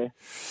India. So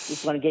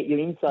just want to get your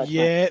insights.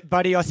 Yeah,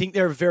 buddy, I think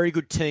they're a very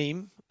good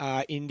team,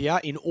 India,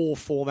 in all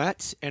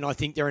formats, and I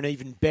think they're an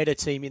even better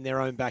team in their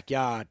own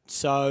backyard.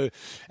 So,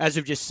 as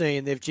we've just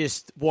seen, they've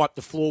just wiped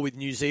the floor with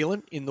New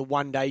Zealand in the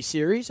one-day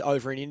series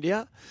over in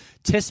India.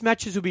 Test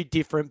matches will be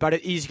different, but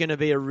it is going to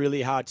be a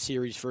really hard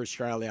series for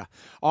Australia.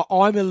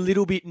 I'm a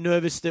little bit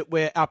nervous that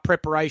we're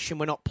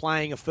not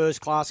playing a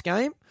first-class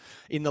game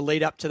in the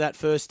lead-up to that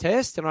first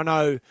test, and I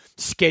know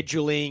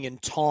scheduling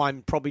and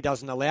time probably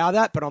doesn't allow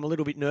that, but I'm a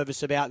little bit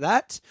nervous about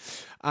that.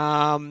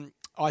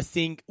 I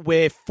think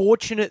we're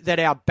fortunate that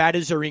our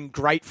batters are in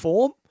great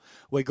form.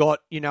 We got,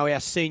 our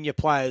senior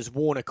players,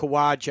 Warner,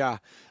 Khawaja,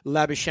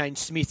 Labuschagne,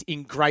 Smith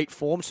in great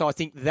form. So I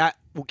think that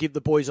will give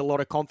the boys a lot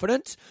of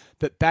confidence.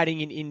 But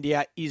batting in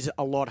India is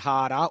a lot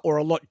harder or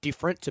a lot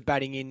different to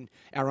batting in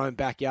our own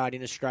backyard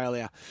in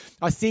Australia.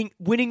 I think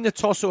winning the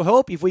toss will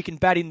help if we can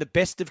bat in the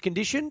best of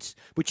conditions,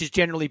 which is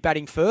generally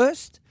batting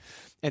first.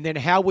 And then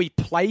how we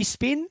play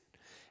spin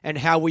and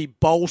how we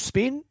bowl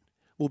spin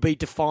will be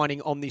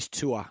defining on this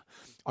tour.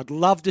 I'd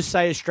love to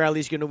say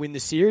Australia's going to win the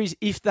series.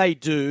 If they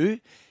do,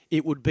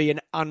 it would be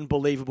an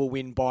unbelievable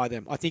win by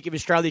them. I think if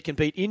Australia can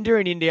beat India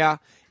in India,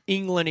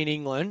 England in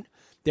England,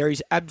 there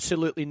is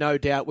absolutely no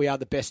doubt we are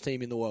the best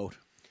team in the world.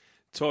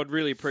 Todd,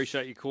 really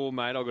appreciate your call,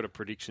 mate. I've got a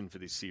prediction for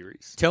this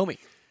series. Tell me.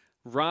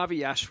 Ravi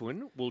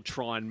Ashwin will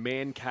try and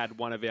man-cad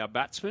one of our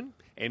batsmen,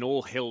 and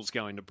all hell's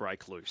going to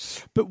break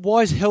loose. But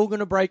why is hell going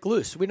to break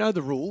loose? We know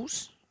the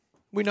rules.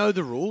 Can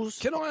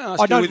I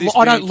ask you with this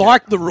I don't man-cad?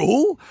 like the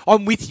rule.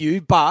 I'm with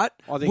you, but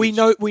we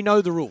know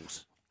the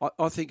rules.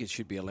 I think it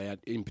should be allowed,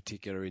 in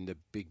particular, in the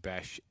Big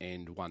Bash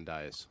and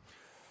one-dayers.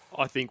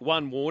 I think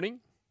one warning.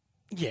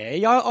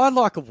 Yeah, I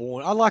like a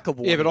warning. I like a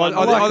warning. Yeah, but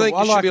I think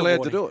you should be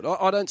allowed to do it.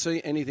 I don't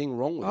see anything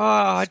wrong with it.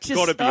 I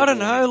don't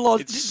know.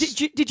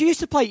 Did you used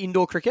to play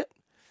indoor cricket?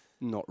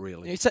 Not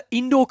really. So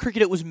indoor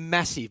cricket, it was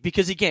massive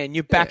because again,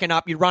 you're backing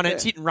up, you run it,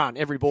 it's hit and run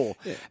every ball.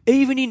 Yeah.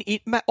 Even in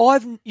it,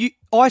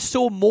 I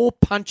saw more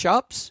punch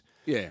ups.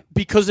 Yeah.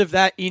 Because of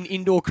that in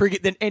indoor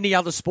cricket than any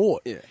other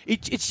sport. Yeah.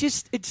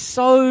 It's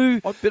so.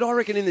 But I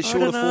reckon in the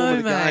shorter form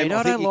of the game,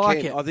 I don't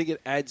like it. I think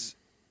it adds.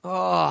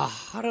 I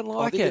don't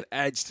like it. It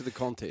adds to the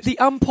contest. The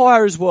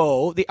umpire as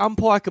well. The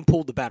umpire can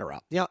pull the batter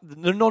up. The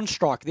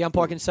non-striker. The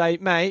umpire can say,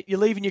 "Mate, you're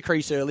leaving your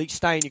crease early.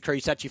 Stay in your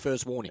crease. That's your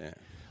first warning." Yeah.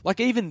 Like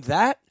even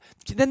that.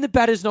 Then the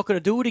batter's not going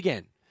to do it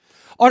again.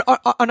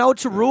 I know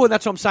it's a rule, and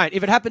that's what I'm saying.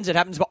 If it happens, it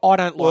happens, but I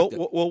don't like it.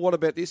 Well, what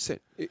about this then?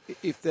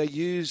 If they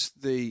use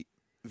the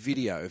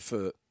video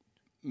for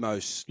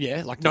most.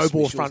 Yeah, like no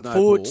ball dismissals, front no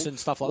foots ball. and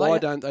stuff like Why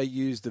that. don't they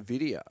use the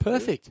video?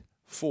 Perfect.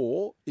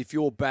 For if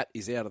your bat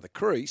is out of the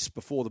crease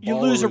before the You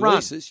bowler lose a run.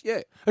 releases,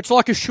 yeah, It's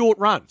like a short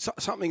run.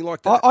 something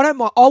like that. I don't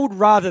mind. I would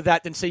rather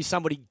that than see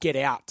somebody get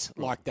out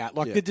like that.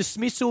 Like Yeah. the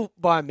dismissal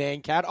by a man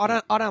cat. I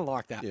don't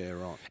like that. Yeah,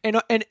 right.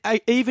 And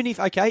even if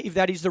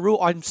that is the rule,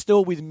 I'm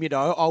still with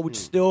Middo. I would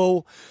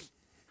still.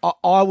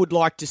 I would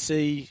like to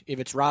see, if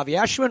it's Ravi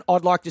Ashwin,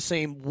 I'd like to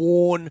see him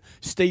warn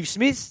Steve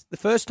Smith the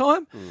first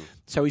time.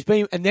 So he's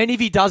been, and then if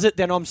he does it,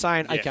 then I'm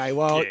saying, okay,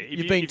 well,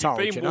 you've been told,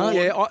 you know. warned.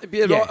 Yeah, I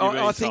been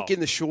think told. in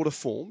the shorter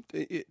form,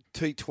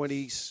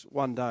 T20s,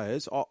 one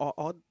days,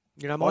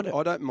 You don't mind it?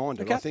 I don't mind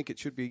it. Okay. I think it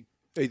should be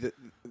either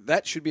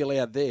that should be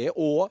allowed there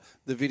or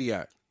the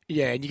video.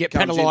 Yeah, and you get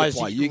Comes into penalised,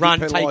 play. you You run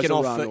get penalised taken a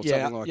off. run or Yeah,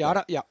 something like yeah, I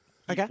that. don't, yeah.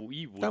 Okay.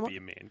 You Don't would mi- be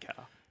a man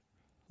cutter.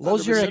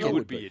 Loz, you 100% reckon? I It would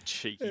would be a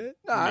cheeky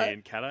No.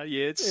 man cutter.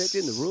 Yeah, it's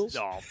in the rules.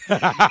 Oh,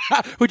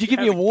 Would you give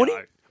me a Have a warning?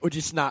 go. Or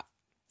just not?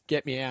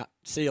 Get me out.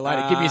 See you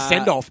later. Give me a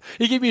send off.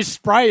 You give me a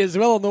spray as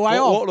well on the way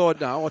What off.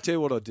 I'd know, I'll tell you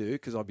what I'd do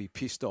because I'd be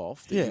pissed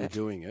off that Yeah. you're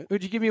doing it.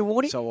 Would you give me a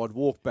warning? So I'd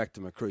walk back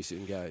to my crease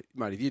and go,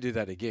 mate, if you do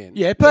that again,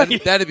 Yeah,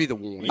 perfect. that'd be the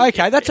warning.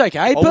 Okay, that's okay.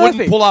 I Perfect.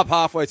 wouldn't pull up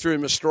halfway through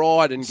my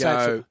stride and So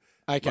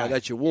go, okay. mate,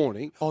 that's your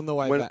warning. On the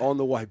way back. On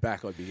the way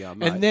back, I'd be going,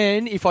 mate. And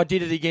then if I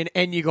did it again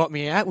and you got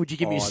me out, would you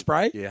give me a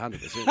spray? Yeah,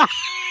 100%.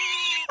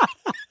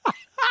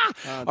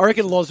 I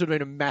reckon Loz would have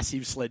been a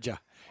massive sledger.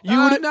 You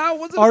No, would. no, it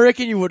wasn't. I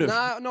reckon you would have.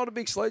 No, not a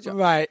big sledger.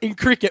 Right, in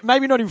cricket,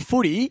 maybe not in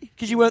footy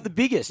because you weren't the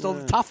biggest or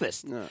the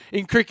toughest.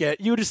 In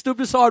cricket, you would have stood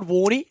beside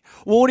Warney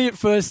at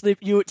first slip,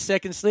 you at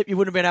second slip. You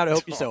wouldn't have been able to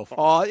help yourself.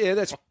 Oh, yeah,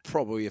 that's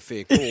probably a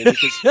fair call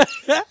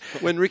because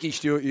when Ricky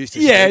Stewart used to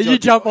Yeah, sledge, you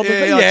I'd jump on the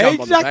I'd yeah,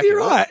 jump on the exactly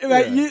back of it.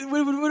 right. Mate, Yeah.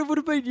 you, would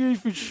have been you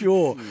for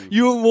sure.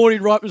 You and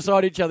Warney right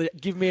beside each other.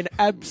 Give me an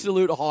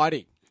absolute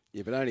hiding.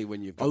 Yeah, but only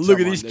when you've got Oh, look at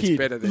someone this that's kid.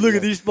 better than Look you.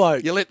 at this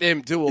bloke. You let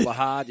them do all the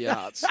hard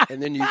yards, and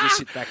then you just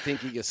sit back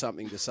thinking of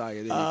something to say,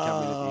 and then you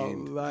come in at the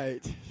end.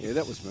 Mate, Yeah,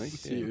 that was me. Yeah.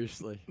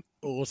 seriously,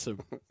 awesome.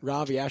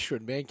 Ravi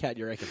Ashwin, man, cat,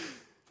 you reckon?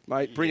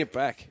 Mate, bring it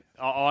back.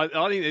 I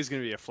think there's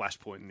going to be a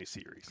flashpoint in this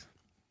series.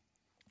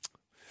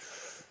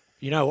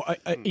 You know,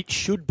 it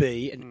should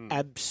be an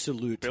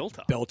absolute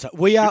Belter.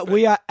 We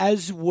are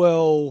as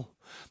well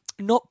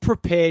not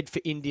prepared for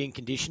Indian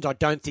conditions. I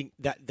don't think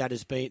that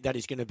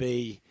is going to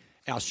be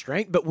our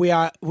strength, but we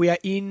are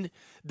in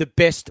the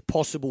best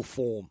possible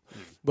form.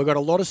 We've got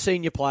a lot of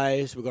senior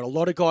players. We've got a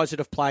lot of guys that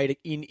have played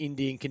in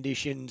Indian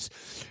conditions.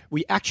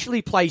 We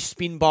actually play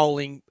spin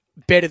bowling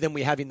better than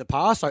we have in the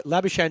past. Like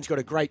Labuschagn's got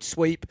a great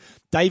sweep.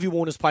 Davey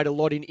Warner's played a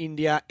lot in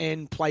India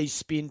and plays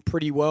spin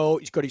pretty well.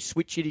 He's got his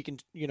switch hit, he can,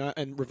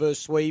 and reverse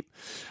sweep.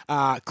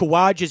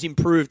 Khawaja's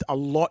improved a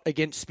lot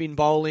against spin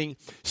bowling.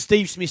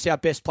 Steve Smith's our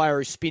best player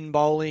is spin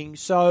bowling.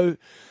 So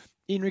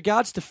in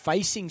regards to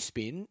facing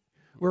spin,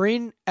 we're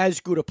in as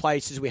good a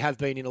place as we have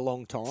been in a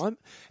long time.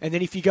 And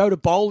then if you go to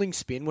bowling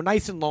spin, well,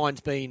 Nathan Lyon's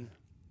been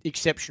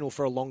exceptional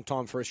for a long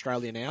time for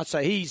Australia now,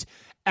 so he's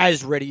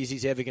as ready as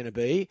he's ever going to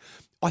be.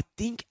 I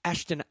think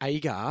Ashton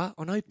Agar,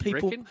 I know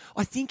people, reckon?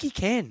 I think he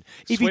can.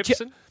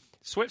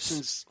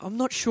 Swepson's I'm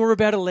not sure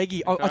about a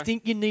leggy. I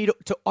think you need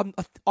to.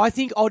 I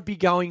think I'd be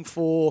going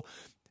for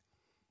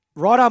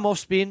right arm off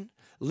spin,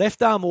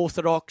 left arm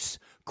orthodox,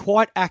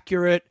 quite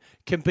accurate.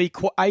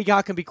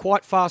 Agar can be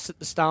quite fast at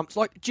the stumps.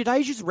 Like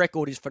Jadeja's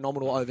record is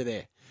phenomenal over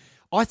there.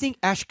 I think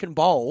Ash can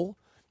bowl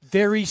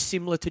very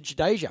similar to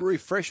Jadeja.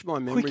 Refresh my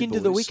memory, Quick into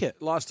boys. the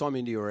wicket. Last time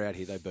India were out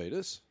here, they beat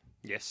us.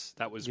 yes,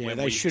 that was Yeah, when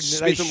they we shouldn't.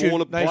 Smith They and should.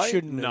 Warner They play?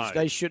 shouldn't. No. Have.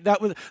 They should.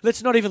 That was.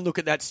 Let's not even look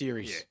at that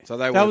series. So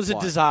they that won't was a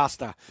play.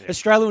 disaster.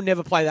 Australia will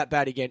never play that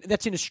bad again.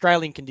 That's in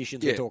Australian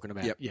conditions Yeah. we're talking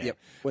about. Yep. Yeah. Yep.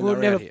 When We'll they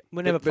were never. out here.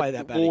 We'll never But play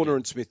that bad. Warner again.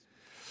 and Smith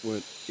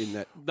weren't in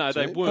that. No,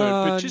 they team.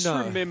 weren't. But just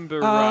no.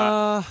 remember.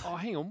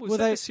 Hang on. Was Were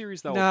that they the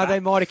series they were No, back? they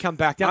might have come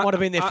back. That might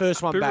have been their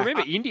first one but back.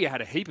 remember, India had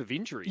a heap of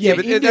injuries. Yeah,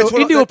 but India, that's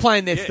what India I- were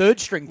playing their third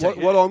string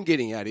team. What I'm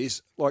getting at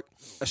is, like,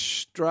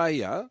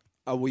 Australia,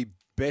 are we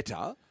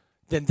better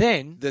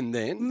Then, than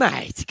them?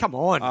 mate, come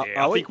on.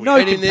 Yeah, I think we no are.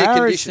 And in their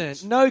comparison.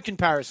 conditions. No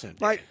comparison.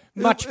 Mate,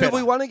 Much who better. have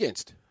we won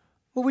against?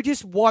 Well, we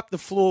just wiped the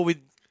floor with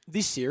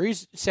this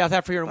series, South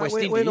Africa and Mate, West we're,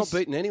 Indies. we're not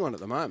beating anyone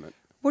at the moment.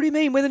 What do you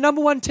mean? We're the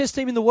number one test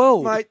team in the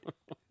world. Mate,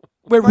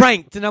 We're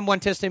ranked the number one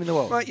test team in the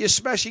world. you're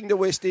smashing the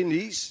West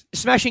Indies.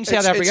 Smashing South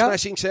It's Africa.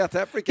 smashing South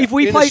Africa. If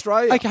we in played,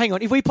 Australia. okay, hang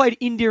on. If we played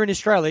India and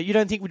Australia, you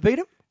don't think we'd beat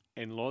them?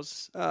 And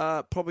Loz.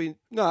 Probably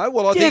no.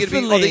 Well, I think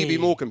Definitely. it'd be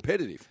more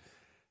competitive.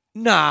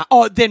 Nah.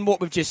 Oh, then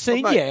what we've just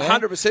seen, Mate, yeah,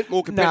 100%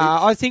 more competitive.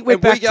 Nah, I think we're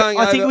And we're back. going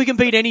I think over- we can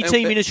beat any and-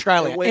 team in and-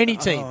 Australia. and we're- Any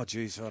team. Oh,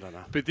 jeez, I don't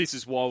know. But this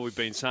is why we've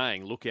been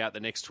saying, look out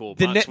the next 12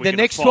 The, months. the We're gonna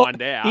next find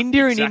one, out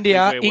India and exactly India,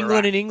 where we're England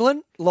at. and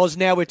England. Loz,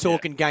 now we're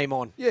talking game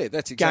on. Yeah,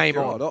 that's exactly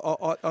Game right.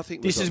 on. I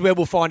think This we've is got- where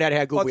we'll find out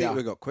how good I we think are.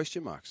 we've got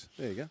question marks.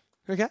 There you go.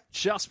 Okay.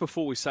 Just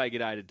before we say good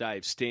day to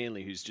Dave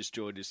Stanley, who's just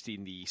joined us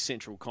in the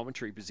central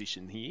commentary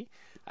position here,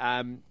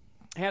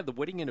 how'd the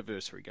wedding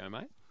anniversary go,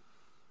 mate?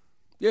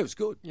 Yeah, it was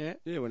good. Yeah.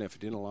 Yeah, went out for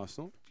dinner last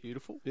night.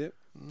 Beautiful. Yeah,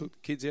 took the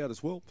kids out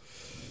as well.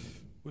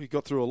 We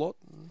got through a lot.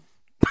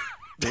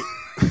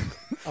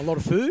 A lot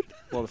of food.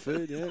 A lot of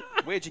food, yeah.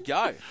 Where'd you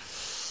go?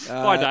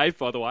 Hi, Dave,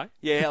 by the way.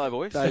 Yeah, hello,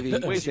 boys. Davey,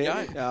 Where'd you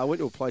go? I went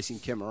to a place in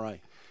Kemaray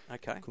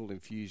Okay. called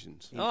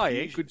Infusions. Oh,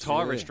 yeah, good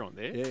Thai Yeah. restaurant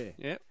there. Yeah.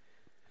 Yeah.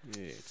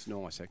 Yeah, it's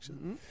nice, actually.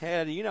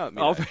 How do you know it,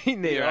 Minnow? I've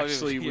been there, Yeah,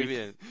 actually, you've with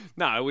been-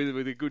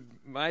 with a good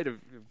mate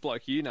of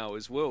bloke you know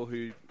as well,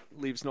 who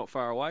lives not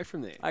far away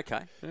from there.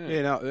 Okay.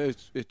 Yeah, no,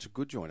 it's a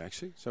good joint,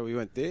 actually. So we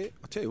went there.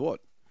 I'll tell you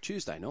what,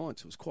 Tuesday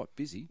nights, it was quite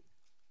busy.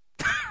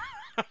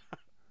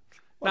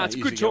 No, it's a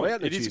good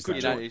joint. It is a good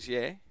You joint. know,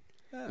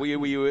 yeah. Were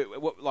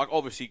you like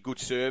obviously good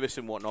service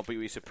and whatnot, but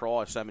were you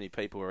surprised so many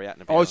people were out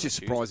and about? I was on just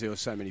Tuesday? surprised there were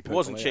so many It people.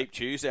 wasn't out. Cheap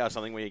Tuesday or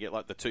something where you get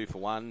like the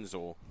 2-for-1s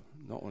or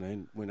Not when I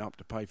went up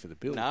to pay for the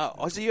bill. no.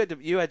 Oh, so you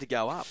had to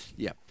go up.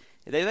 Yeah.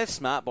 That's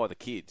smart by the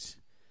kids.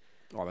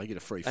 Oh, they get a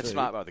free That's food.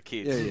 smart by the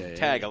kids. Yeah.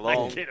 Tag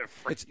along. Get a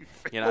free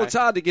You know. Well, it's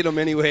hard to get them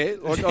anywhere,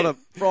 like on a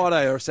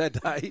Friday or a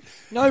Saturday.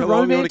 No Come on, you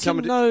wanna romancing, come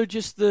and do- no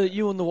just the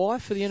you and the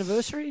wife for the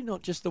anniversary,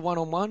 not just the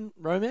one-on-one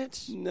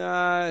romance.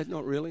 No,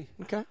 not really.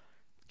 Okay.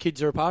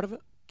 Kids are a part of it.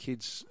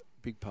 Kids,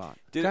 big part.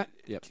 Do, Okay.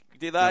 Yep.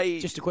 do they?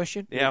 Just a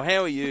question. Now,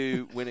 how are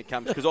you when it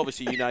comes? Because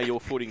obviously you know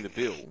you're footing the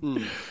bill,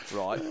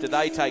 right? Do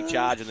they take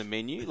charge of the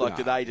menu? Like,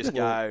 do they just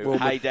go, Well,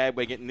 "Hey, Dad,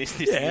 we're getting this,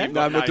 Yeah. and you've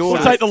No, got my no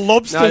daughter- say"? We'll take the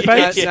lobster, No, mate.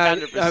 no, Yeah,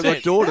 no, 100%. my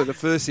daughter, the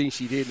first thing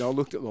she did, and I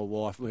looked at my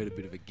wife, we had a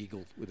bit of a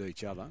giggle with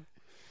each other.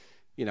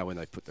 You know, when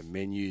they put the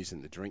menus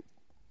and the drink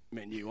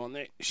menu on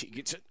there, she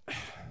gets it.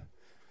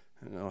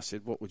 And I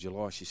said, "What would you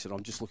like?" She said,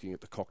 "I'm just looking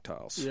at the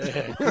cocktails."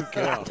 Yeah, good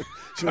girl.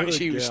 So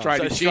she was girl. straight.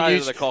 So in. straight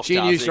into the She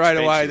cocktails, knew they're straight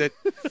away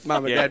expensive. that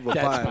Mum and Yeah. Dad were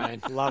That's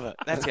paying. man. Love it.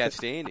 That's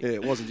outstanding. Yeah,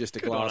 it wasn't just a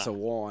glass on of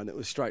wine; it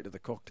was straight to the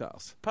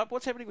cocktails. Pup,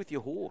 what's happening with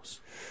your horse?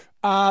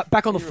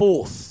 Back on the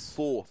 4th.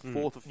 Fourth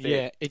of Feb.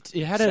 Yeah, it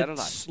had Saturday. a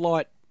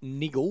slight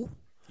niggle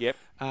Yep.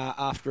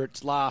 after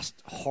its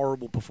last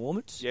horrible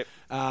performance. Yep.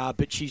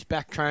 But she's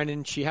back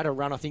training. She had a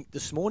run, I think,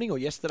 this morning or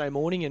yesterday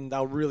morning, and they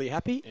were really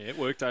happy. Yeah, it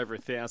worked over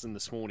 1,000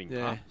 this morning.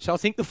 Yeah. Pup. So I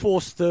think the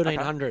 4th's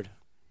 1,300.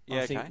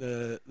 Yeah, I think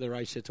okay. the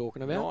race they're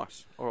talking about.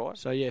 Nice. All right.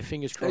 So, yeah,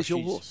 fingers crossed your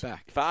she's horse?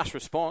 back. Fast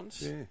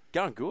response. Yeah.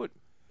 Going good.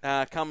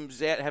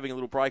 Comes out having a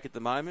little break at the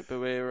moment, but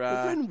we're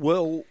It went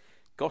well.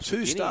 Gosford 2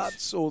 Guineas.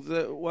 starts or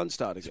the 1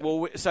 start again.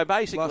 Well, so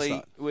basically,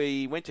 start.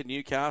 we went to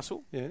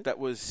Newcastle. Yeah. That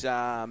was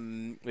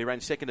we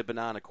ran second to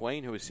Banana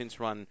Queen, who has since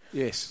run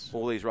Yes.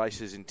 all these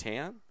races in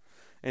town,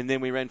 and then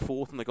we ran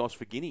fourth in the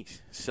Gosford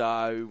Guineas.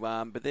 So,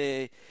 but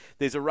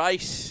there's a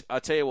race. I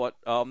tell you what,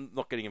 I'm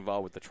not getting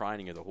involved with the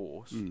training of the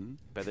horse,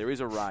 but there is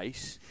a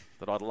race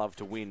that I'd love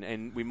to win,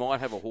 and we might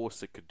have a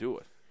horse that could do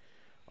it.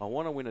 I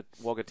want to win a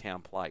Wagga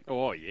Town Plate.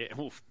 Oh, yeah.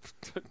 Well,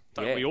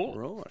 don't Yeah. we all?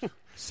 Right.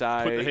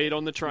 So Put the heat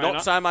on the trainer.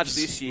 Not so much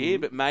this year,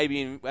 but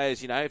maybe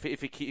as you know,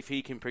 if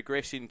he can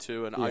progress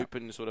into an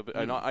open sort of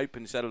an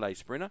open Saturday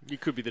sprinter. You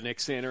could be the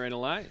next Santa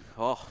NLA.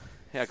 Oh,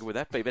 how good would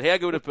that be? But how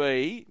good would it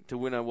be to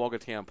win a Wagga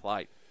Town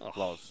Plate,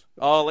 Loz?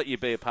 I'll let you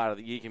be a part of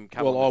it. You can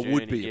come Well, on the I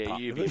would journey. be a Yeah,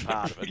 part you'd of be a it.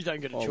 part of You it. don't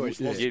get a I choice.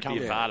 would- Loz, You'd come be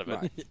a on. part of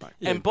it. Mate.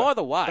 And by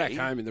the Back way,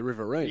 home in the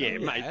Riverina. Yeah, Yeah,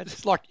 mate.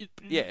 it's like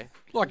yeah.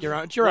 your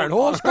own. It's your own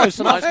horse. Close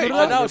enough. I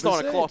know it's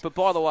 9 100%. o'clock, but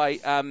by the way,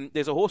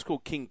 there's a horse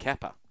called King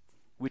Kappa,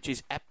 which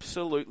is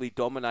absolutely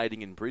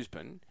dominating in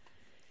Brisbane,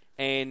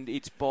 and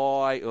it's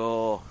by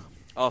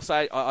I'll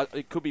say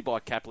it could be by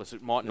Capitalist,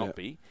 it might not Yeah.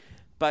 be,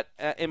 but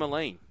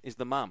Emmeline is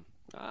the mum,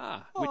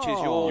 Ah. which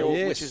Oh,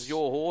 yes. which is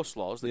your horse,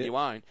 Loz, that Yeah. you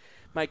own.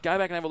 Mate, go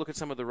back and have a look at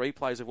some of the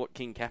replays of what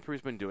King Kappa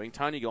has been doing.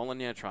 Tony Gollan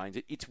now trains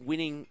it. It's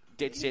winning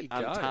dead set you go.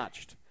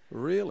 untouched.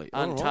 Really?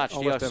 All right. Untouched.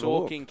 I'll Yeah, I have to have a saw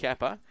look. King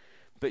Kappa.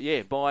 But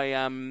yeah,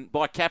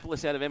 by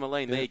Capitalist out of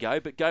Emmeline, there you go.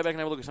 But go back and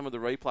have a look at some of the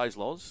replays,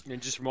 Loz.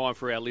 And just remind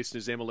for our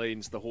listeners,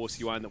 Emmeline's the horse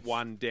you own that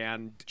won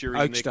down during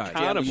Oak the State.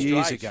 carnival.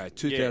 Years Straight. ago.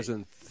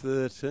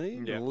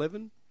 2013, Yeah.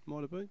 11,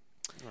 might have been.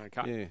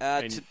 Okay.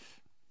 Yeah.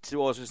 To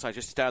I was going to say,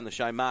 just to stay on the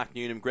show, Mark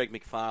Newnham, Greg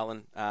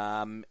McFarlane,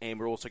 and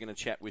we're also going to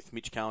chat with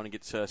Mitch Cohen and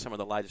get some of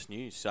the latest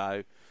news.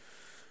 So,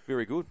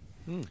 very good.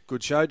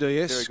 Good show,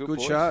 DS. Very good, Good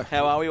boys. show.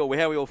 How are we all?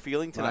 How are we all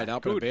feeling today? Mate,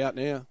 up Good. and about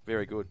now.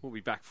 Very good. We'll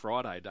be back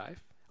Friday,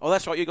 Dave. Oh,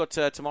 that's right. You got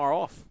tomorrow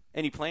off.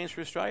 Any plans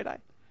for Australia Day?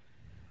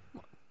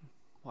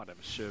 Might have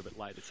a sherbet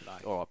later today.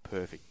 All right,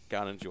 perfect.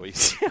 Go and enjoy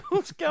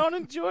yourselves. Go and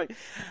enjoy.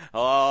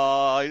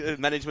 Oh,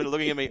 management are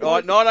looking at me. All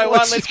right, 9:01.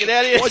 Let's get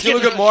out of here. Why'd you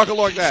look at Michael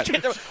like that?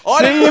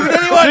 I didn't look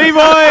at anyone. See you,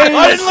 boys.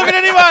 I didn't look at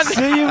anyone.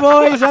 See you,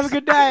 boys. Have a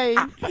good day.